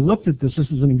director looked at this. This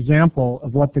is an example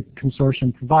of what the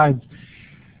consortium provides.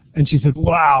 And she said,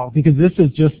 wow, because this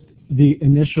is just the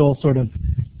initial sort of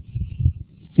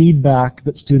feedback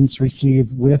that students receive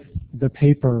with the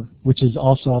paper, which is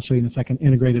also, I'll show you in a second,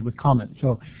 integrated with comments.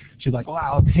 So she's like,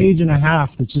 wow, a page and a half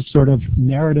that's just sort of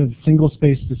narrative,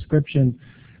 single-spaced description.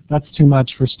 That's too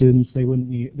much for students. They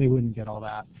wouldn't get all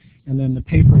that. And then the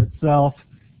paper itself,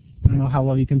 I don't know how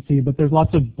well you can see, but there's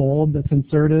lots of bold that's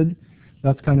inserted.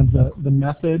 That's kind of the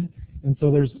method. And so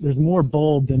there's more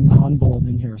bold than non-bold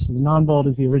in here. So the non-bold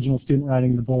is the original student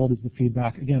writing, the bold is the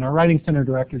feedback. Again, our Writing Center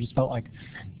director just felt like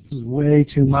this is way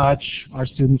too much. Our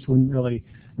students wouldn't really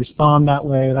respond that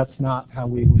way. That's not how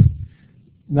we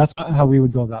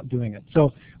would go about doing it.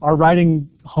 So our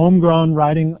homegrown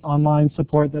writing online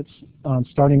support that's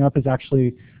starting up is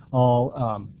actually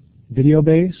all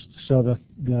video-based. So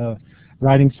the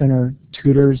Writing Center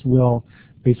tutors will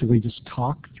basically just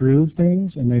talk through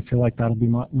things, and they feel like that'll be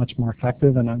much more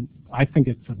effective, and I think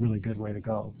it's a really good way to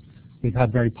go. We've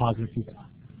had very positive feedback.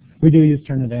 We do use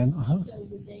Turnitin. So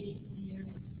would they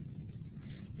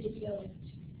video it?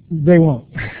 They won't.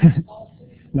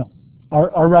 No.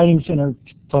 Our Writing Center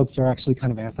folks are actually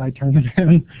kind of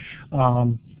anti-Turnitin,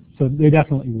 so they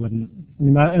definitely wouldn't.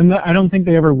 And I don't think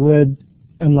they ever would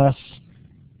unless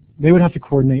they would have to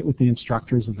coordinate with the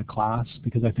instructors of the class,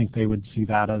 because I think they would see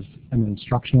that as an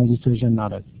instructional decision,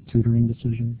 not a tutoring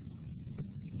decision.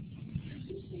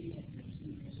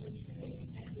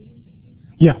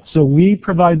 Yeah, so we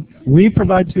provide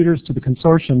tutors to the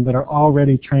consortium that are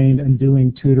already trained and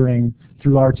doing tutoring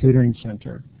through our tutoring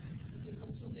center.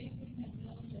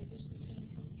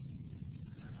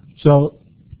 So,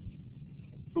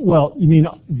 well, you mean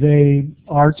they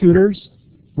are tutors?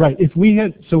 Right. If we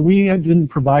didn't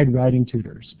provide writing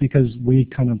tutors because we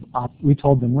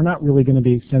told them we're not really going to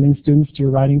be sending students to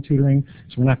your writing tutoring,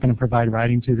 so we're not going to provide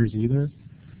writing tutors either.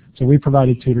 So we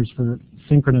provided tutors for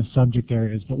synchronous subject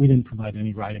areas, but we didn't provide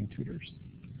any writing tutors.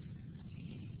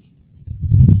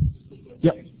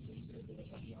 Yep.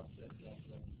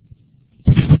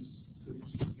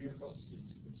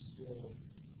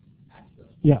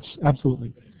 Yes,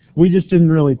 absolutely. We just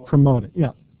didn't really promote it.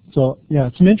 Yeah. So yeah,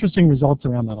 some interesting results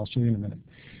around that. I'll show you in a minute.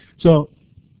 So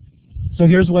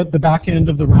here's what the back end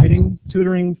of the writing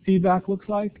tutoring feedback looks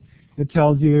like. It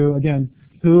tells you, again,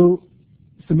 who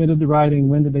submitted the writing,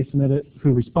 when did they submit it,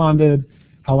 who responded,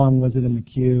 how long was it in the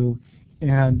queue,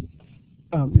 and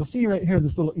you'll see right here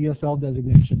this little ESL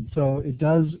designation. So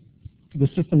the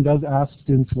system does ask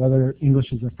students whether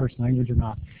English is their first language or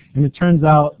not. And it turns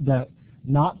out that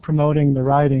not promoting the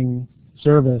writing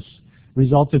service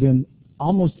resulted in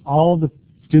almost all the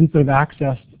students that have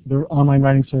accessed the online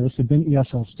writing service have been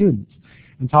ESL students.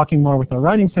 And talking more with our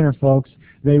Writing Center folks,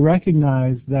 they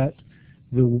recognize that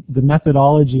the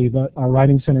methodology that our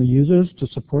Writing Center uses to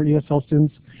support ESL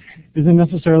students isn't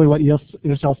necessarily what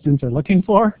ESL students are looking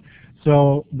for.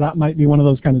 So that might be one of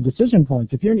those kind of decision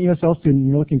points. If you're an ESL student and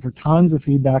you're looking for tons of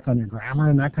feedback on your grammar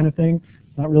and that kind of thing,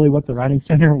 it's not really what the Writing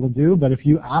Center will do, but if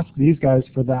you ask these guys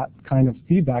for that kind of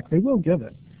feedback, they will give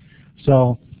it.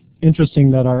 So interesting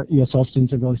that our ESL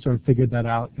students have really sort of figured that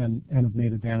out and have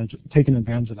taken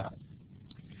advantage of that.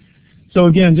 So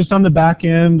again, just on the back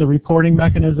end, the reporting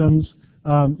mechanisms,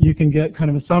 you can get kind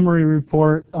of a summary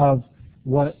report of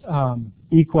what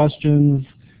e-questions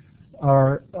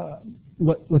are,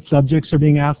 what subjects are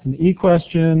being asked in the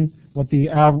e-question, what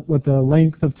the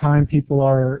length of time people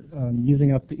are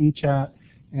using up the e-chat,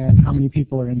 and how many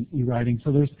people are in e-writing.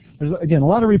 So there's again a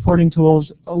lot of reporting tools.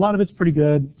 A lot of it's pretty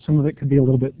good. Some of it could be a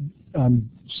little bit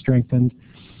strengthened.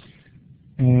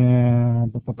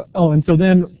 And and so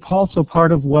then also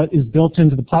part of what is built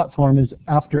into the platform is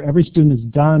after every student is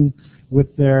done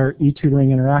with their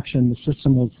e-tutoring interaction, the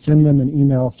system will send them an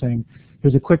email saying,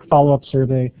 here's a quick follow-up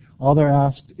survey. All they're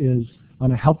asked is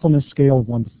on a helpfulness scale of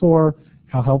 1 to 4,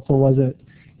 how helpful was it,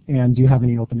 and do you have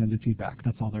any open-ended feedback?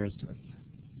 That's all there is to it.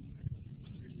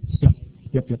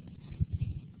 Yep.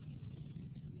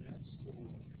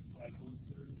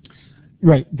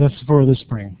 Right, that's for the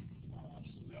spring.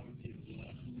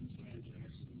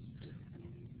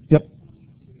 Yep,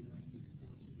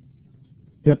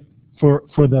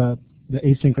 for the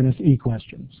asynchronous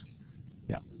e-questions.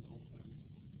 Yeah.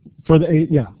 For the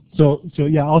yeah. So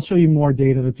yeah, I'll show you more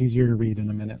data that's easier to read in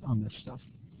a minute on this stuff.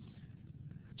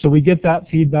 So we get that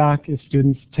feedback if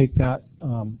students take that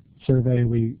survey.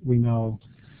 We know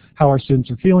how our students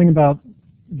are feeling about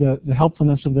the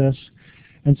helpfulness of this.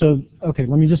 And so, okay,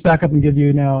 let me just back up and give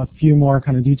you now a few more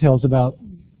kind of details about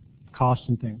costs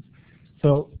and things.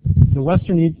 So the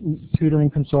Western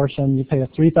eTutoring Consortium, you pay a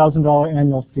 $3,000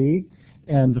 annual fee,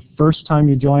 and the first time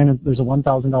you join, there's a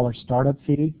 $1,000 startup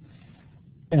fee.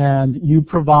 And you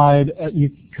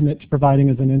commit to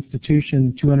providing as an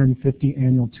institution 250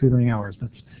 annual tutoring hours.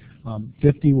 That's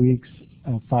 50 weeks,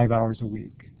 5 hours a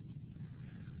week.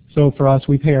 So for us,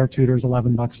 we pay our tutors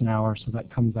 $11 an hour, so that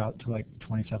comes out to like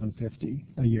 $27.50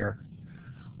 a year.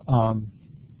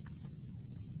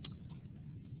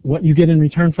 What you get in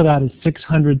return for that is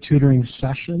 600 tutoring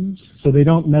sessions. So they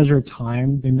don't measure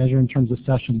time, they measure in terms of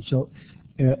sessions. So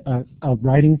a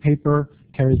writing paper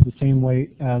carries the same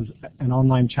weight as an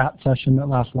online chat session that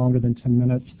lasts longer than 10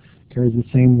 minutes, carries the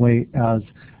same weight as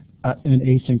an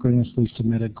asynchronously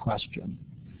submitted question.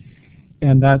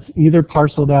 And that's either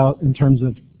parceled out in terms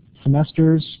of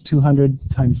semesters, 200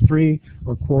 times 3,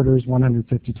 or quarters,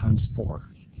 150 times 4.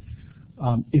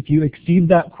 If you exceed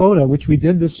that quota, which we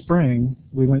did this spring,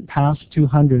 we went past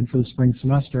 200 for the spring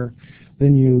semester,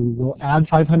 then you will add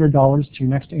 $500 to your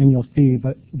next annual fee,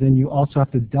 but then you also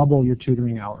have to double your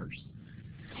tutoring hours.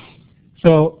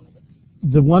 So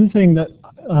the one thing that,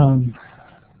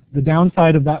 the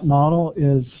downside of that model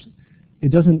is it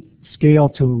doesn't scale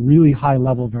to a really high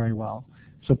level very well.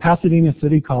 So Pasadena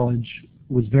City College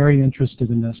was very interested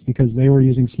in this because they were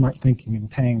using Smart Thinking and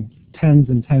paying tens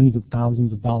and tens of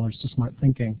thousands of dollars to Smart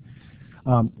Thinking.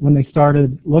 When they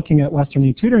started looking at Western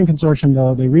eTutoring Consortium,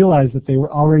 though, they realized that they were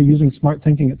already using Smart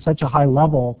Thinking at such a high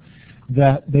level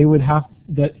that they would have,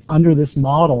 that under this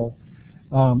model,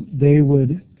 they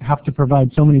would have to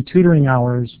provide so many tutoring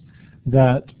hours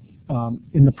that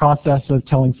in the process of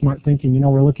telling Smart Thinking, you know,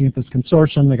 we're looking at this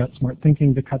consortium, they got Smart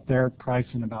Thinking to cut their price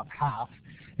in about half,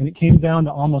 and it came down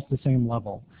to almost the same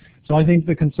level. So I think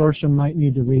the consortium might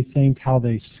need to rethink how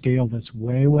they scale this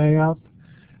way, way up.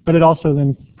 But it also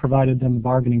then provided them a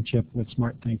bargaining chip with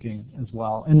Smart Thinking as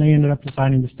well. And they ended up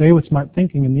deciding to stay with Smart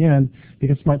Thinking in the end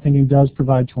because Smart Thinking does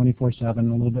provide 24/7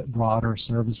 and a little bit broader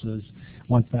services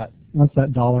once that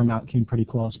dollar amount came pretty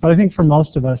close. But I think for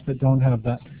most of us that don't have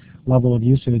that level of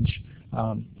usage,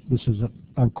 this is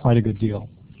quite a good deal.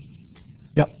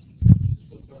 Yep.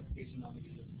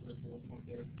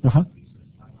 Uh-huh.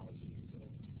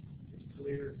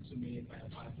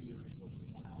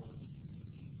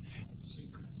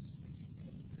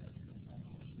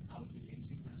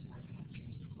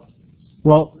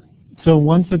 Well, so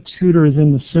once a tutor is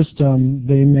in the system,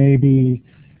 they may be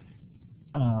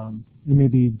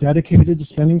dedicated to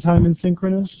spending time in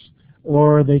synchronous,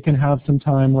 or they can have some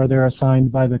time where they're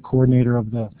assigned by the coordinator of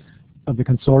the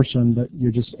consortium that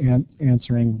you're just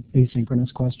answering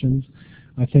asynchronous questions.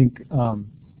 I think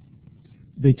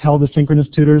they tell the synchronous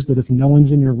tutors that if no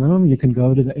one's in your room, you can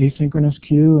go to the asynchronous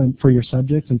queue and for your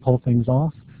subjects and pull things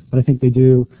off. But I think they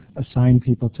do assign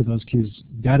people to those queues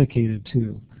dedicated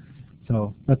to.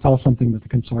 So that's all something that the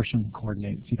consortium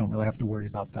coordinates. You don't really have to worry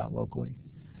about that locally.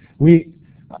 We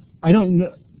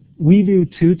do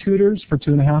 2 tutors for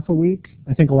 2.5 a week.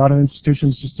 I think a lot of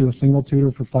institutions just do a single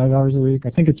tutor for 5 hours a week. I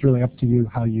think it's really up to you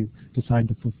how you decide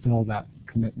to fulfill that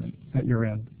commitment at your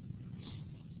end.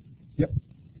 Yep.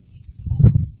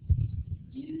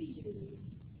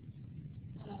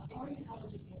 Are you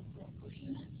eligible for a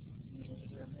percentage tutor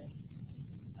service?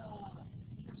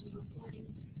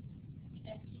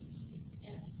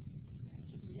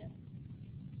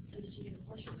 that you get a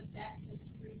portion of it back in the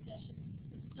degree session.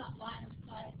 It's not line of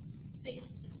sight, face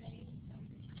to face,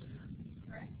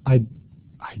 correct?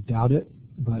 I doubt it,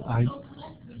 but I. No,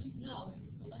 collectively, you know,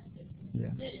 collective. Yeah.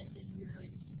 Then you're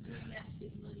doing that to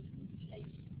get money from the state.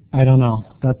 I don't know.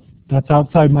 That's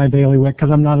outside my bailiwick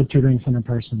because I'm not a tutoring center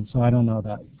person, so I don't know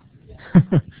that.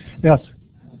 Yes.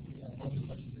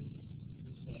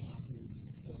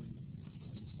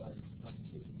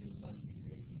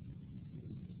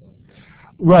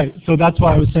 Right. So that's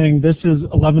why I was saying this is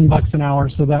 $11 an hour,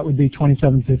 so that would be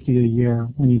 $27.50 a year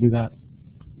when you do that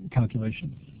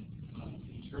calculation.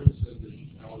 In terms of the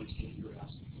hours that you're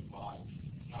asked to provide,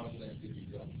 how is that going to be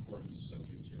done according to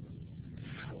subject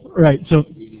area? Right. So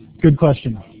good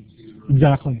question.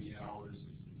 Exactly.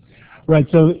 Right.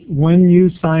 So when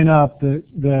you sign up,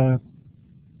 there's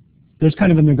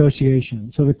kind of a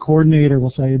negotiation. So the coordinator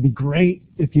will say, it'd be great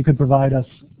if you could provide us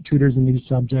tutors in these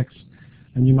subjects.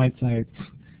 And you might say,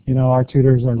 you know, our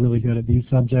tutors are really good at these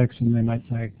subjects. And they might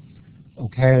say,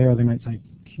 okay. Or they might say,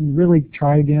 can you really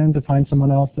try again to find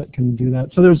someone else that can do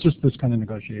that? So there's just this kind of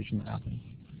negotiation that happens.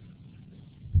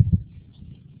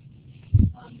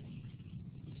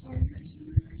 Are your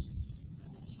tutors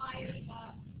hired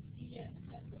by the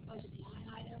separate budget line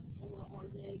item, or are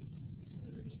they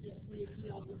tutors that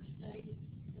we all work study?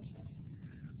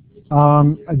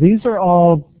 These are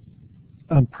all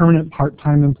permanent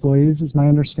part-time employees, is my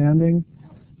understanding.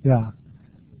 Yeah,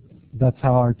 that's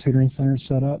how our tutoring center is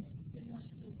set up.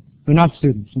 They're not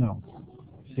students, no.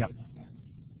 Yeah,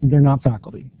 they're not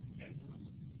faculty.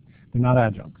 They're not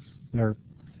adjuncts.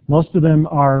 Most of them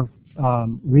are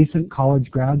recent college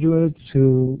graduates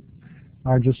who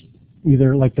are just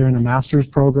either like they're in a master's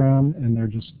program and they're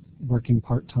just working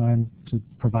part-time to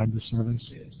provide the service.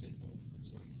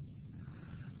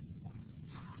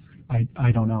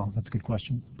 I don't know. That's a good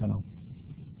question. Don't know.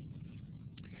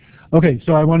 Okay,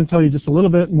 so I want to tell you just a little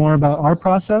bit more about our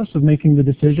process of making the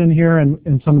decision here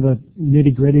and some of the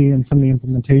nitty-gritty and some of the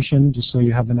implementation, just so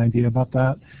you have an idea about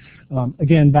that.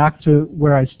 Again, back to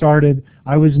where I started,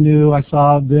 I was new. I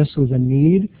saw this was a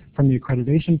need from the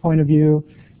accreditation point of view.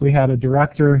 We had a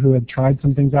director who had tried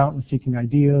some things out and was seeking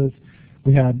ideas.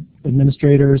 We had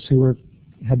administrators who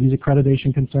had these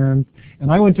accreditation concerns.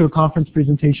 And I went to a conference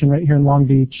presentation right here in Long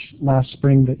Beach last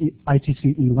spring, the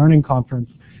ITC e-learning conference,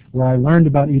 where I learned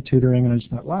about eTutoring, and I just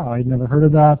thought, wow, I'd never heard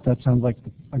of that. That sounds like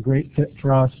a great fit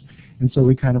for us. And so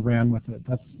we kind of ran with it.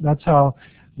 That's how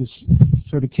this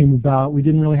sort of came about. We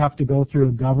didn't really have to go through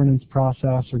a governance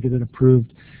process or get it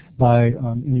approved by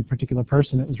any particular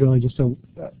person. It was really just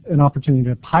an opportunity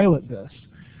to pilot this.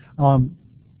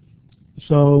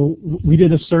 So we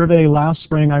did a survey last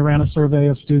spring. I ran a survey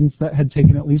of students that had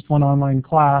taken at least one online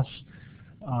class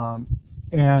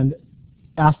and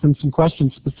asked them some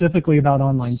questions specifically about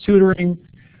online tutoring.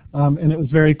 And it was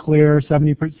very clear,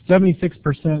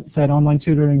 76% said online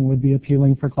tutoring would be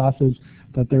appealing for classes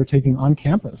that they're taking on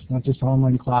campus, not just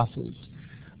online classes.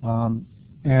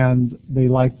 And they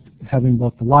liked having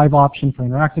both the live option for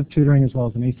interactive tutoring as well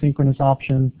as an asynchronous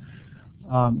option.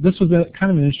 This was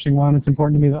kind of an interesting one. It's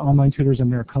important to me that online tutors are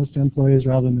MiraCosta employees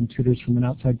rather than tutors from an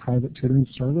outside private tutoring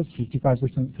service.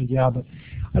 55% said yeah, but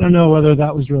I don't know whether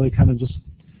that was really kind of just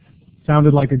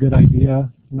sounded like a good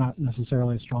idea, not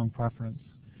necessarily a strong preference.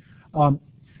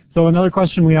 So another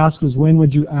question we asked was, when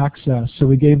would you access? So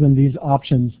we gave them these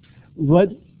options.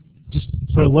 Just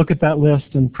sort of look at that list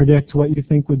and predict what you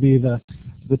think would be the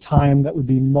time that would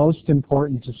be most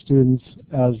important to students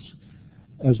as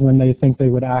when they think they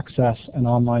would access an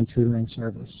online tutoring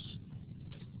service.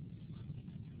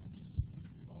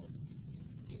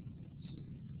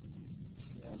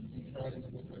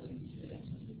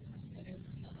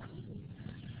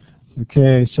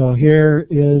 Okay, so here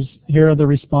are the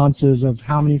responses of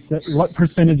what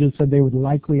percentages said they would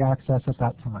likely access at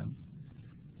that time.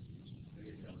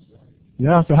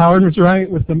 Yeah, so Howard was right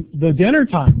with the dinner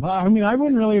time. I mean, I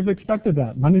wouldn't really have expected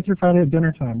that. Monday through Friday at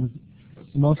dinner time was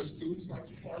the most,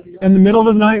 and the middle of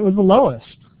the night was the lowest.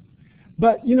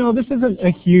 But you know, this isn't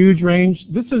a huge range.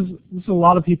 This is a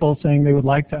lot of people saying they would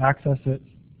like to access it,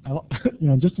 you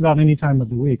know, just about any time of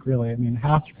the week, really. I mean,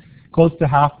 close to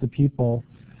half the people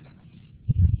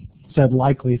said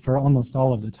likely for almost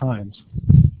all of the times.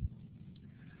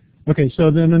 Okay,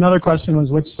 so then another question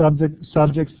was, which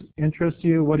subjects interest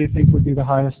you? What do you think would be the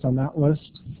highest on that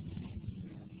list?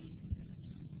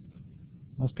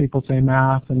 Most people say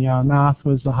math, and yeah, math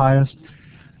was the highest.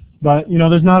 But you know,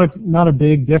 there's not a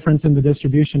big difference in the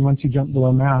distribution once you jump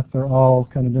below math. They're all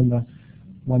kind of in the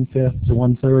 1/5 to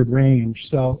 1/3 range.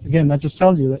 So again, that just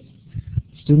tells you that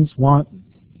students want,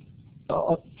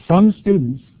 some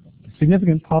students, a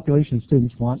significant population of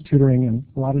students want tutoring in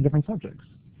a lot of different subjects.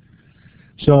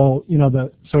 So, you know,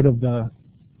 the sort of the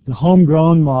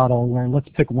homegrown model where let's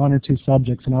pick 1 or 2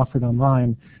 subjects and offer it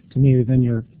online, to me, then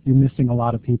you're missing a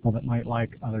lot of people that might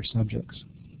like other subjects.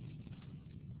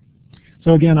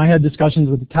 So again, I had discussions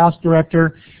with the task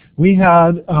director. We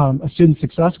had a student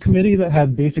success committee that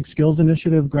had basic skills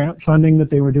initiative grant funding that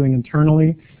they were doing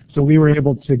internally. So we were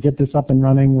able to get this up and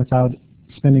running without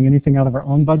spending anything out of our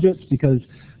own budgets because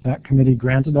that committee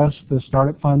granted us the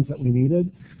startup funds that we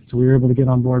needed. So we were able to get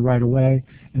on board right away.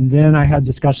 And then I had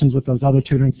discussions with those other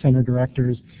tutoring center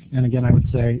directors. And again, I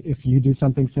would say, if you do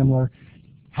something similar,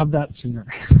 have that sooner.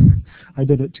 I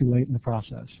did it too late in the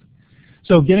process.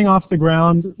 So getting off the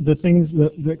ground, the things,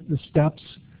 the steps,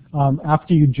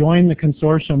 after you join the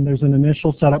consortium, there's an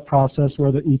initial setup process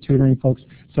where the eTutoring folks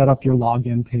set up your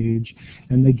login page,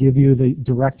 and they give you the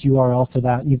direct URL to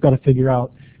that. And you've got to figure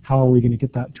out how are we going to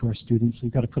get that to our students. So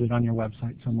you've got to put it on your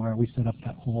website somewhere. We set up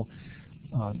that whole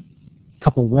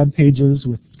couple of web pages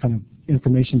with kind of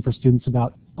information for students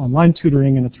about online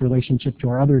tutoring and its relationship to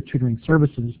our other tutoring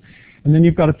services. And then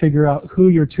you've got to figure out who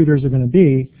your tutors are going to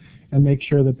be and make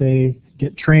sure that they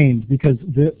get trained, because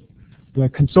the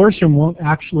consortium won't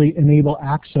actually enable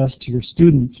access to your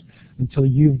students until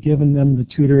you've given them the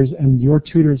tutors and your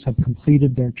tutors have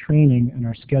completed their training and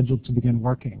are scheduled to begin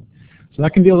working. So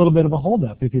that can be a little bit of a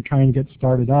holdup if you're trying to get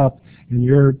started up and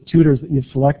your tutors that you've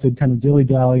selected kind of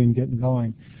dilly-dally and get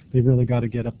going. They've really got to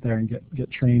get up there and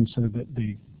get trained so that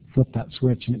they flip that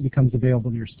switch and it becomes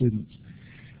available to your students.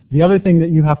 The other thing that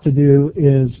you have to do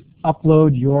is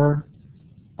upload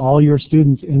all your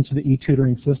students into the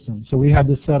eTutoring system. So we had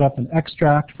to set up an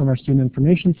extract from our student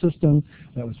information system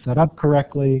that was set up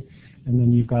correctly, and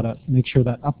then you've got to make sure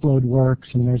that upload works.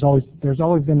 And there's always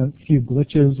been a few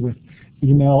glitches with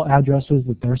email addresses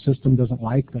that their system doesn't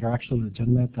like that are actually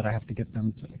legitimate that I have to get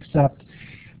them to accept.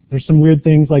 There's some weird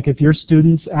things like if your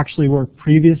students actually were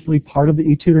previously part of the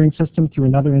eTutoring system through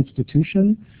another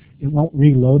institution, it won't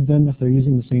reload them if they're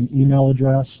using the same email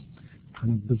address.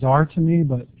 Kind of bizarre to me,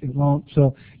 but it won't.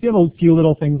 So you have a few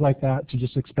little things like that to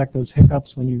just expect those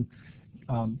hiccups when you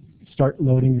start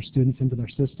loading your students into their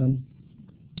system.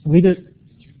 We did.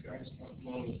 Did you guys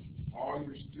upload all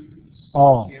your students?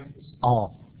 All.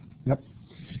 Yep.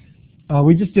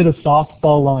 We just did a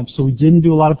softball launch, so we didn't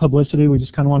do a lot of publicity. We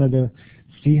just kind of wanted to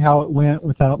see how it went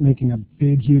without making a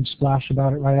big, huge splash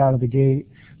about it right out of the gate.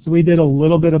 So we did a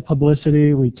little bit of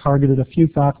publicity. We targeted a few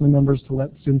faculty members to let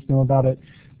students know about it.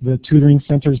 The tutoring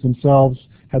centers themselves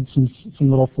had some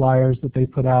little flyers that they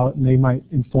put out, and they might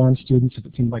inform students if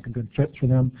it seemed like a good fit for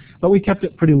them. But we kept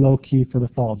it pretty low-key for the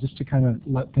fall, just to kind of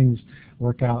let things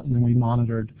work out, and then we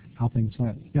monitored how things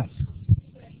went. Yes?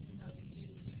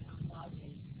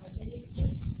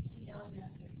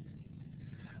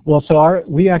 Well, so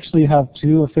we actually have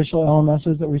 2 official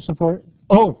LMSs that we support.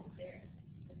 Oh!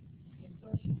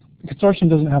 Consortium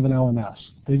doesn't have an LMS.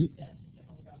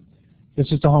 It's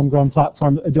just a homegrown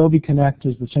platform. Adobe Connect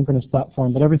is the synchronous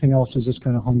platform, but everything else is just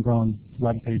kind of homegrown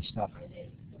web page stuff.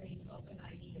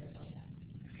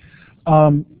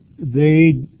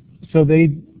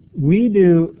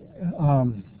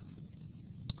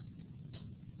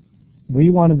 We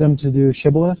wanted them to do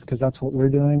Shibboleth because that's what we're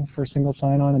doing for single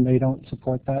sign-on, and they don't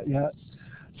support that yet.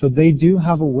 So they do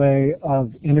have a way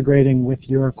of integrating with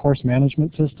your course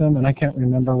management system, and I can't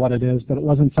remember what it is, but it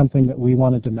wasn't something that we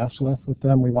wanted to mess with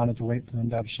them. We wanted to wait for them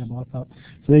to have Shibboleth up.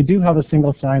 So they do have a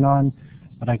single sign-on,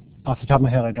 but off the top of my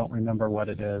head, I don't remember what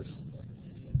it is.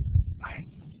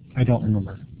 I don't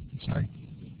remember. Sorry.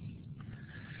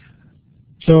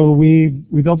 So we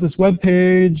built this web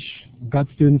page, got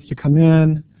students to come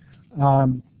in.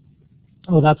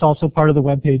 That's also part of the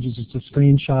web page is just a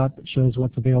screenshot that shows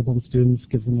what's available to students,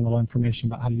 gives them a little information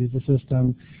about how to use the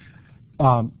system.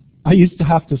 I used to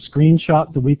have to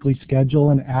screenshot the weekly schedule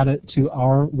and add it to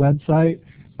our website,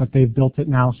 but they've built it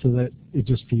now so that it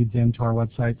just feeds into our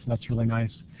website, so that's really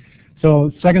nice.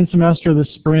 So second semester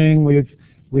this spring,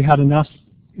 we had enough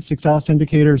success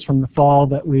indicators from the fall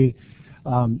that we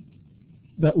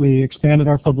expanded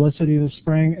our publicity this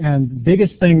spring, and the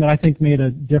biggest thing that I think made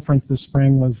a difference this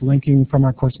spring was linking from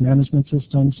our course management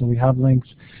system. So we have links.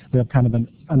 We have kind of an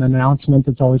announcement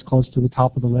that's always close to the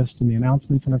top of the list in the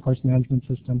announcements in our course management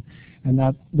system, and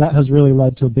that has really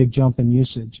led to a big jump in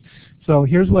usage. So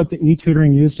here's what the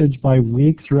eTutoring usage by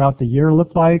week throughout the year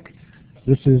looked like.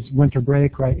 This is winter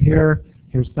break right here.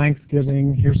 Here's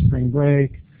Thanksgiving. Here's spring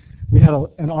break. We had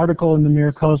an article in the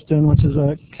MiraCosta, which is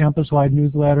a campus-wide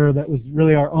newsletter that was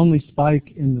really our only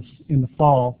spike in the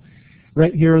fall.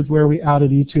 Right here is where we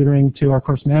added eTutoring to our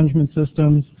course management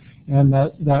systems, and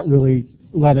that really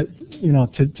led it,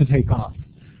 to take off.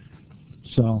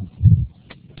 So,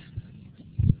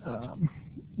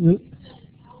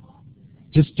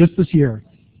 Just this year.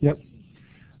 Yep.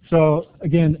 So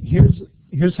again,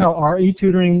 here's how our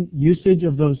eTutoring usage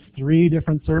of those 3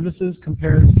 different services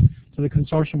compares to the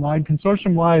consortium-wide.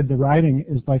 Consortium-wide, the writing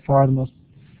is by far the most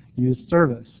used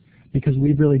service because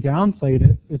we've really downplayed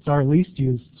it. It's our least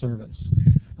used service.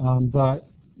 But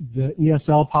the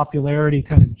ESL popularity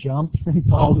kind of jumped from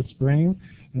fall to spring,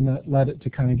 and that led it to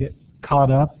kind of get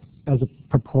caught up as a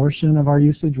proportion of our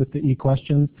usage with the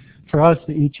e-questions. For us,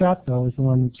 the e-chat, though, is the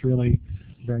one that's really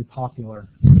very popular.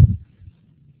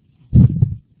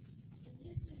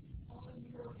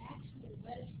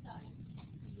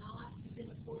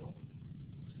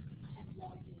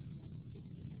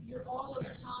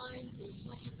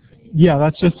 Yeah,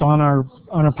 that's just on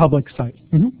our public site.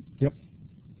 Yep.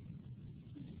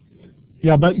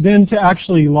 Yeah, but then to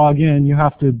actually log in, you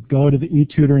have to go to the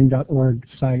eTutoring.org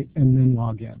site and then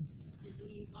log in.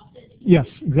 Yes,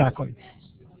 exactly.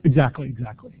 Exactly.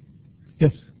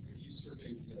 Yes.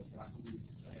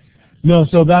 No,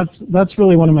 so that's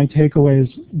really one of my takeaways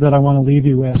that I want to leave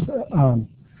you with.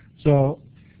 So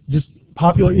just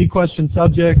popular e-question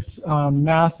subjects,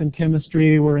 math and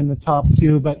chemistry were in the top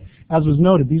 2, but as was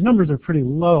noted, these numbers are pretty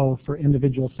low for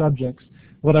individual subjects.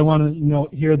 What I want to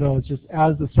note here, though, is just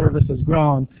as the service has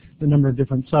grown, the number of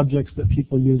different subjects that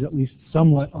people use at least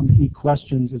somewhat on the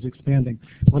e-questions is expanding.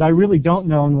 What I really don't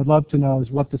know and would love to know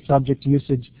is what the subject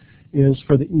usage is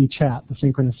for the e-chat, the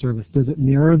synchronous service. Does it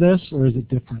mirror this or is it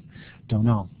different? Don't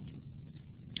know.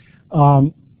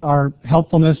 Our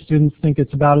helpfulness, students think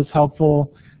it's about as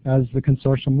helpful as the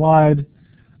consortium-wide.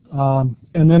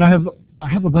 And then I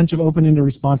have a bunch of open-ended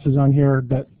responses on here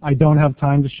that I don't have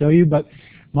time to show you, but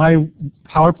my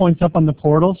PowerPoint's up on the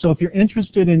portal, so if you're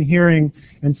interested in hearing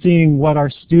and seeing what our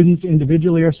students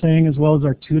individually are saying as well as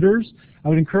our tutors, I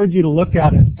would encourage you to look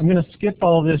at it. I'm going to skip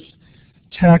all this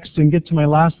text and get to my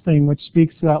last thing, which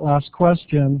speaks to that last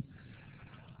question,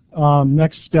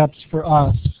 next steps for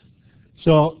us.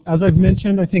 So as I've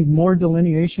mentioned, I think more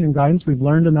delineation and guidance. We've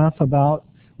learned enough about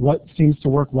what seems to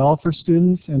work well for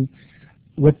students, and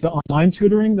with the online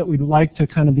tutoring that we'd like to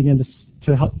kind of begin to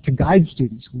guide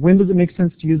students. When does it make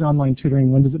sense to use online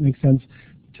tutoring? When does it make sense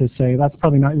to say that's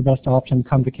probably not your best option,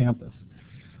 come to campus?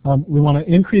 We want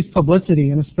to increase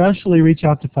publicity and especially reach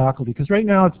out to faculty, because right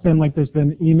now it's been like there's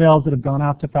been emails that have gone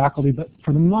out to faculty, but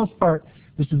for the most part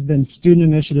this has been student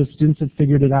initiatives. Students have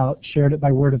figured it out, shared it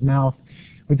by word of mouth.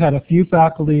 We've had a few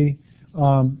faculty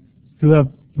who've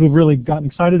really gotten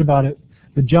excited about it.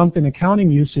 The jump in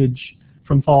accounting usage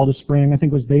from fall to spring, I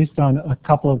think, was based on a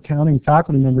couple of accounting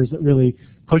faculty members that really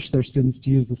pushed their students to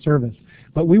use the service.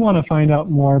 But we want to find out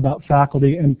more about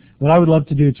faculty, and what I would love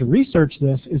to do to research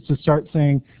this is to start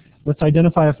saying, let's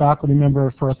identify a faculty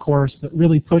member for a course that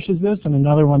really pushes this and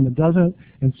another one that doesn't,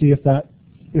 and see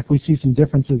if we see some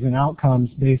differences in outcomes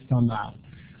based on that.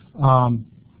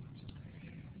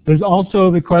 There's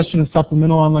also the question of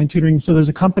supplemental online tutoring. So there's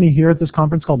a company here at this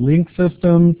conference called Link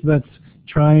Systems that's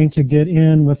trying to get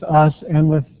in with us and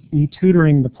with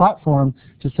eTutoring, the platform,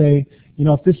 to say, you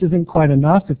know, if this isn't quite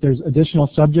enough, if there's additional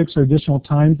subjects or additional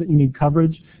times that you need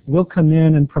coverage, we'll come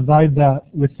in and provide that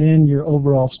within your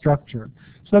overall structure.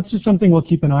 So that's just something we'll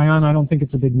keep an eye on. I don't think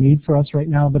it's a big need for us right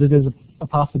now, but it is a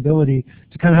possibility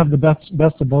to kind of have the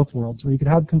best of both worlds, where you could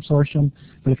have consortium,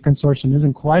 but if consortium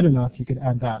isn't quite enough, you could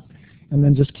add that. And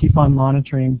then just keep on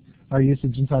monitoring our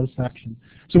usage and satisfaction.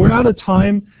 So we're out of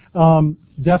time.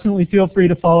 Definitely feel free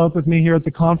to follow up with me here at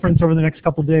the conference over the next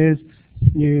couple days.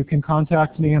 You can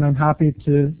contact me, and I'm happy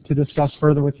to discuss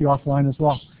further with you offline as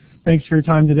well. Thanks for your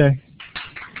time today.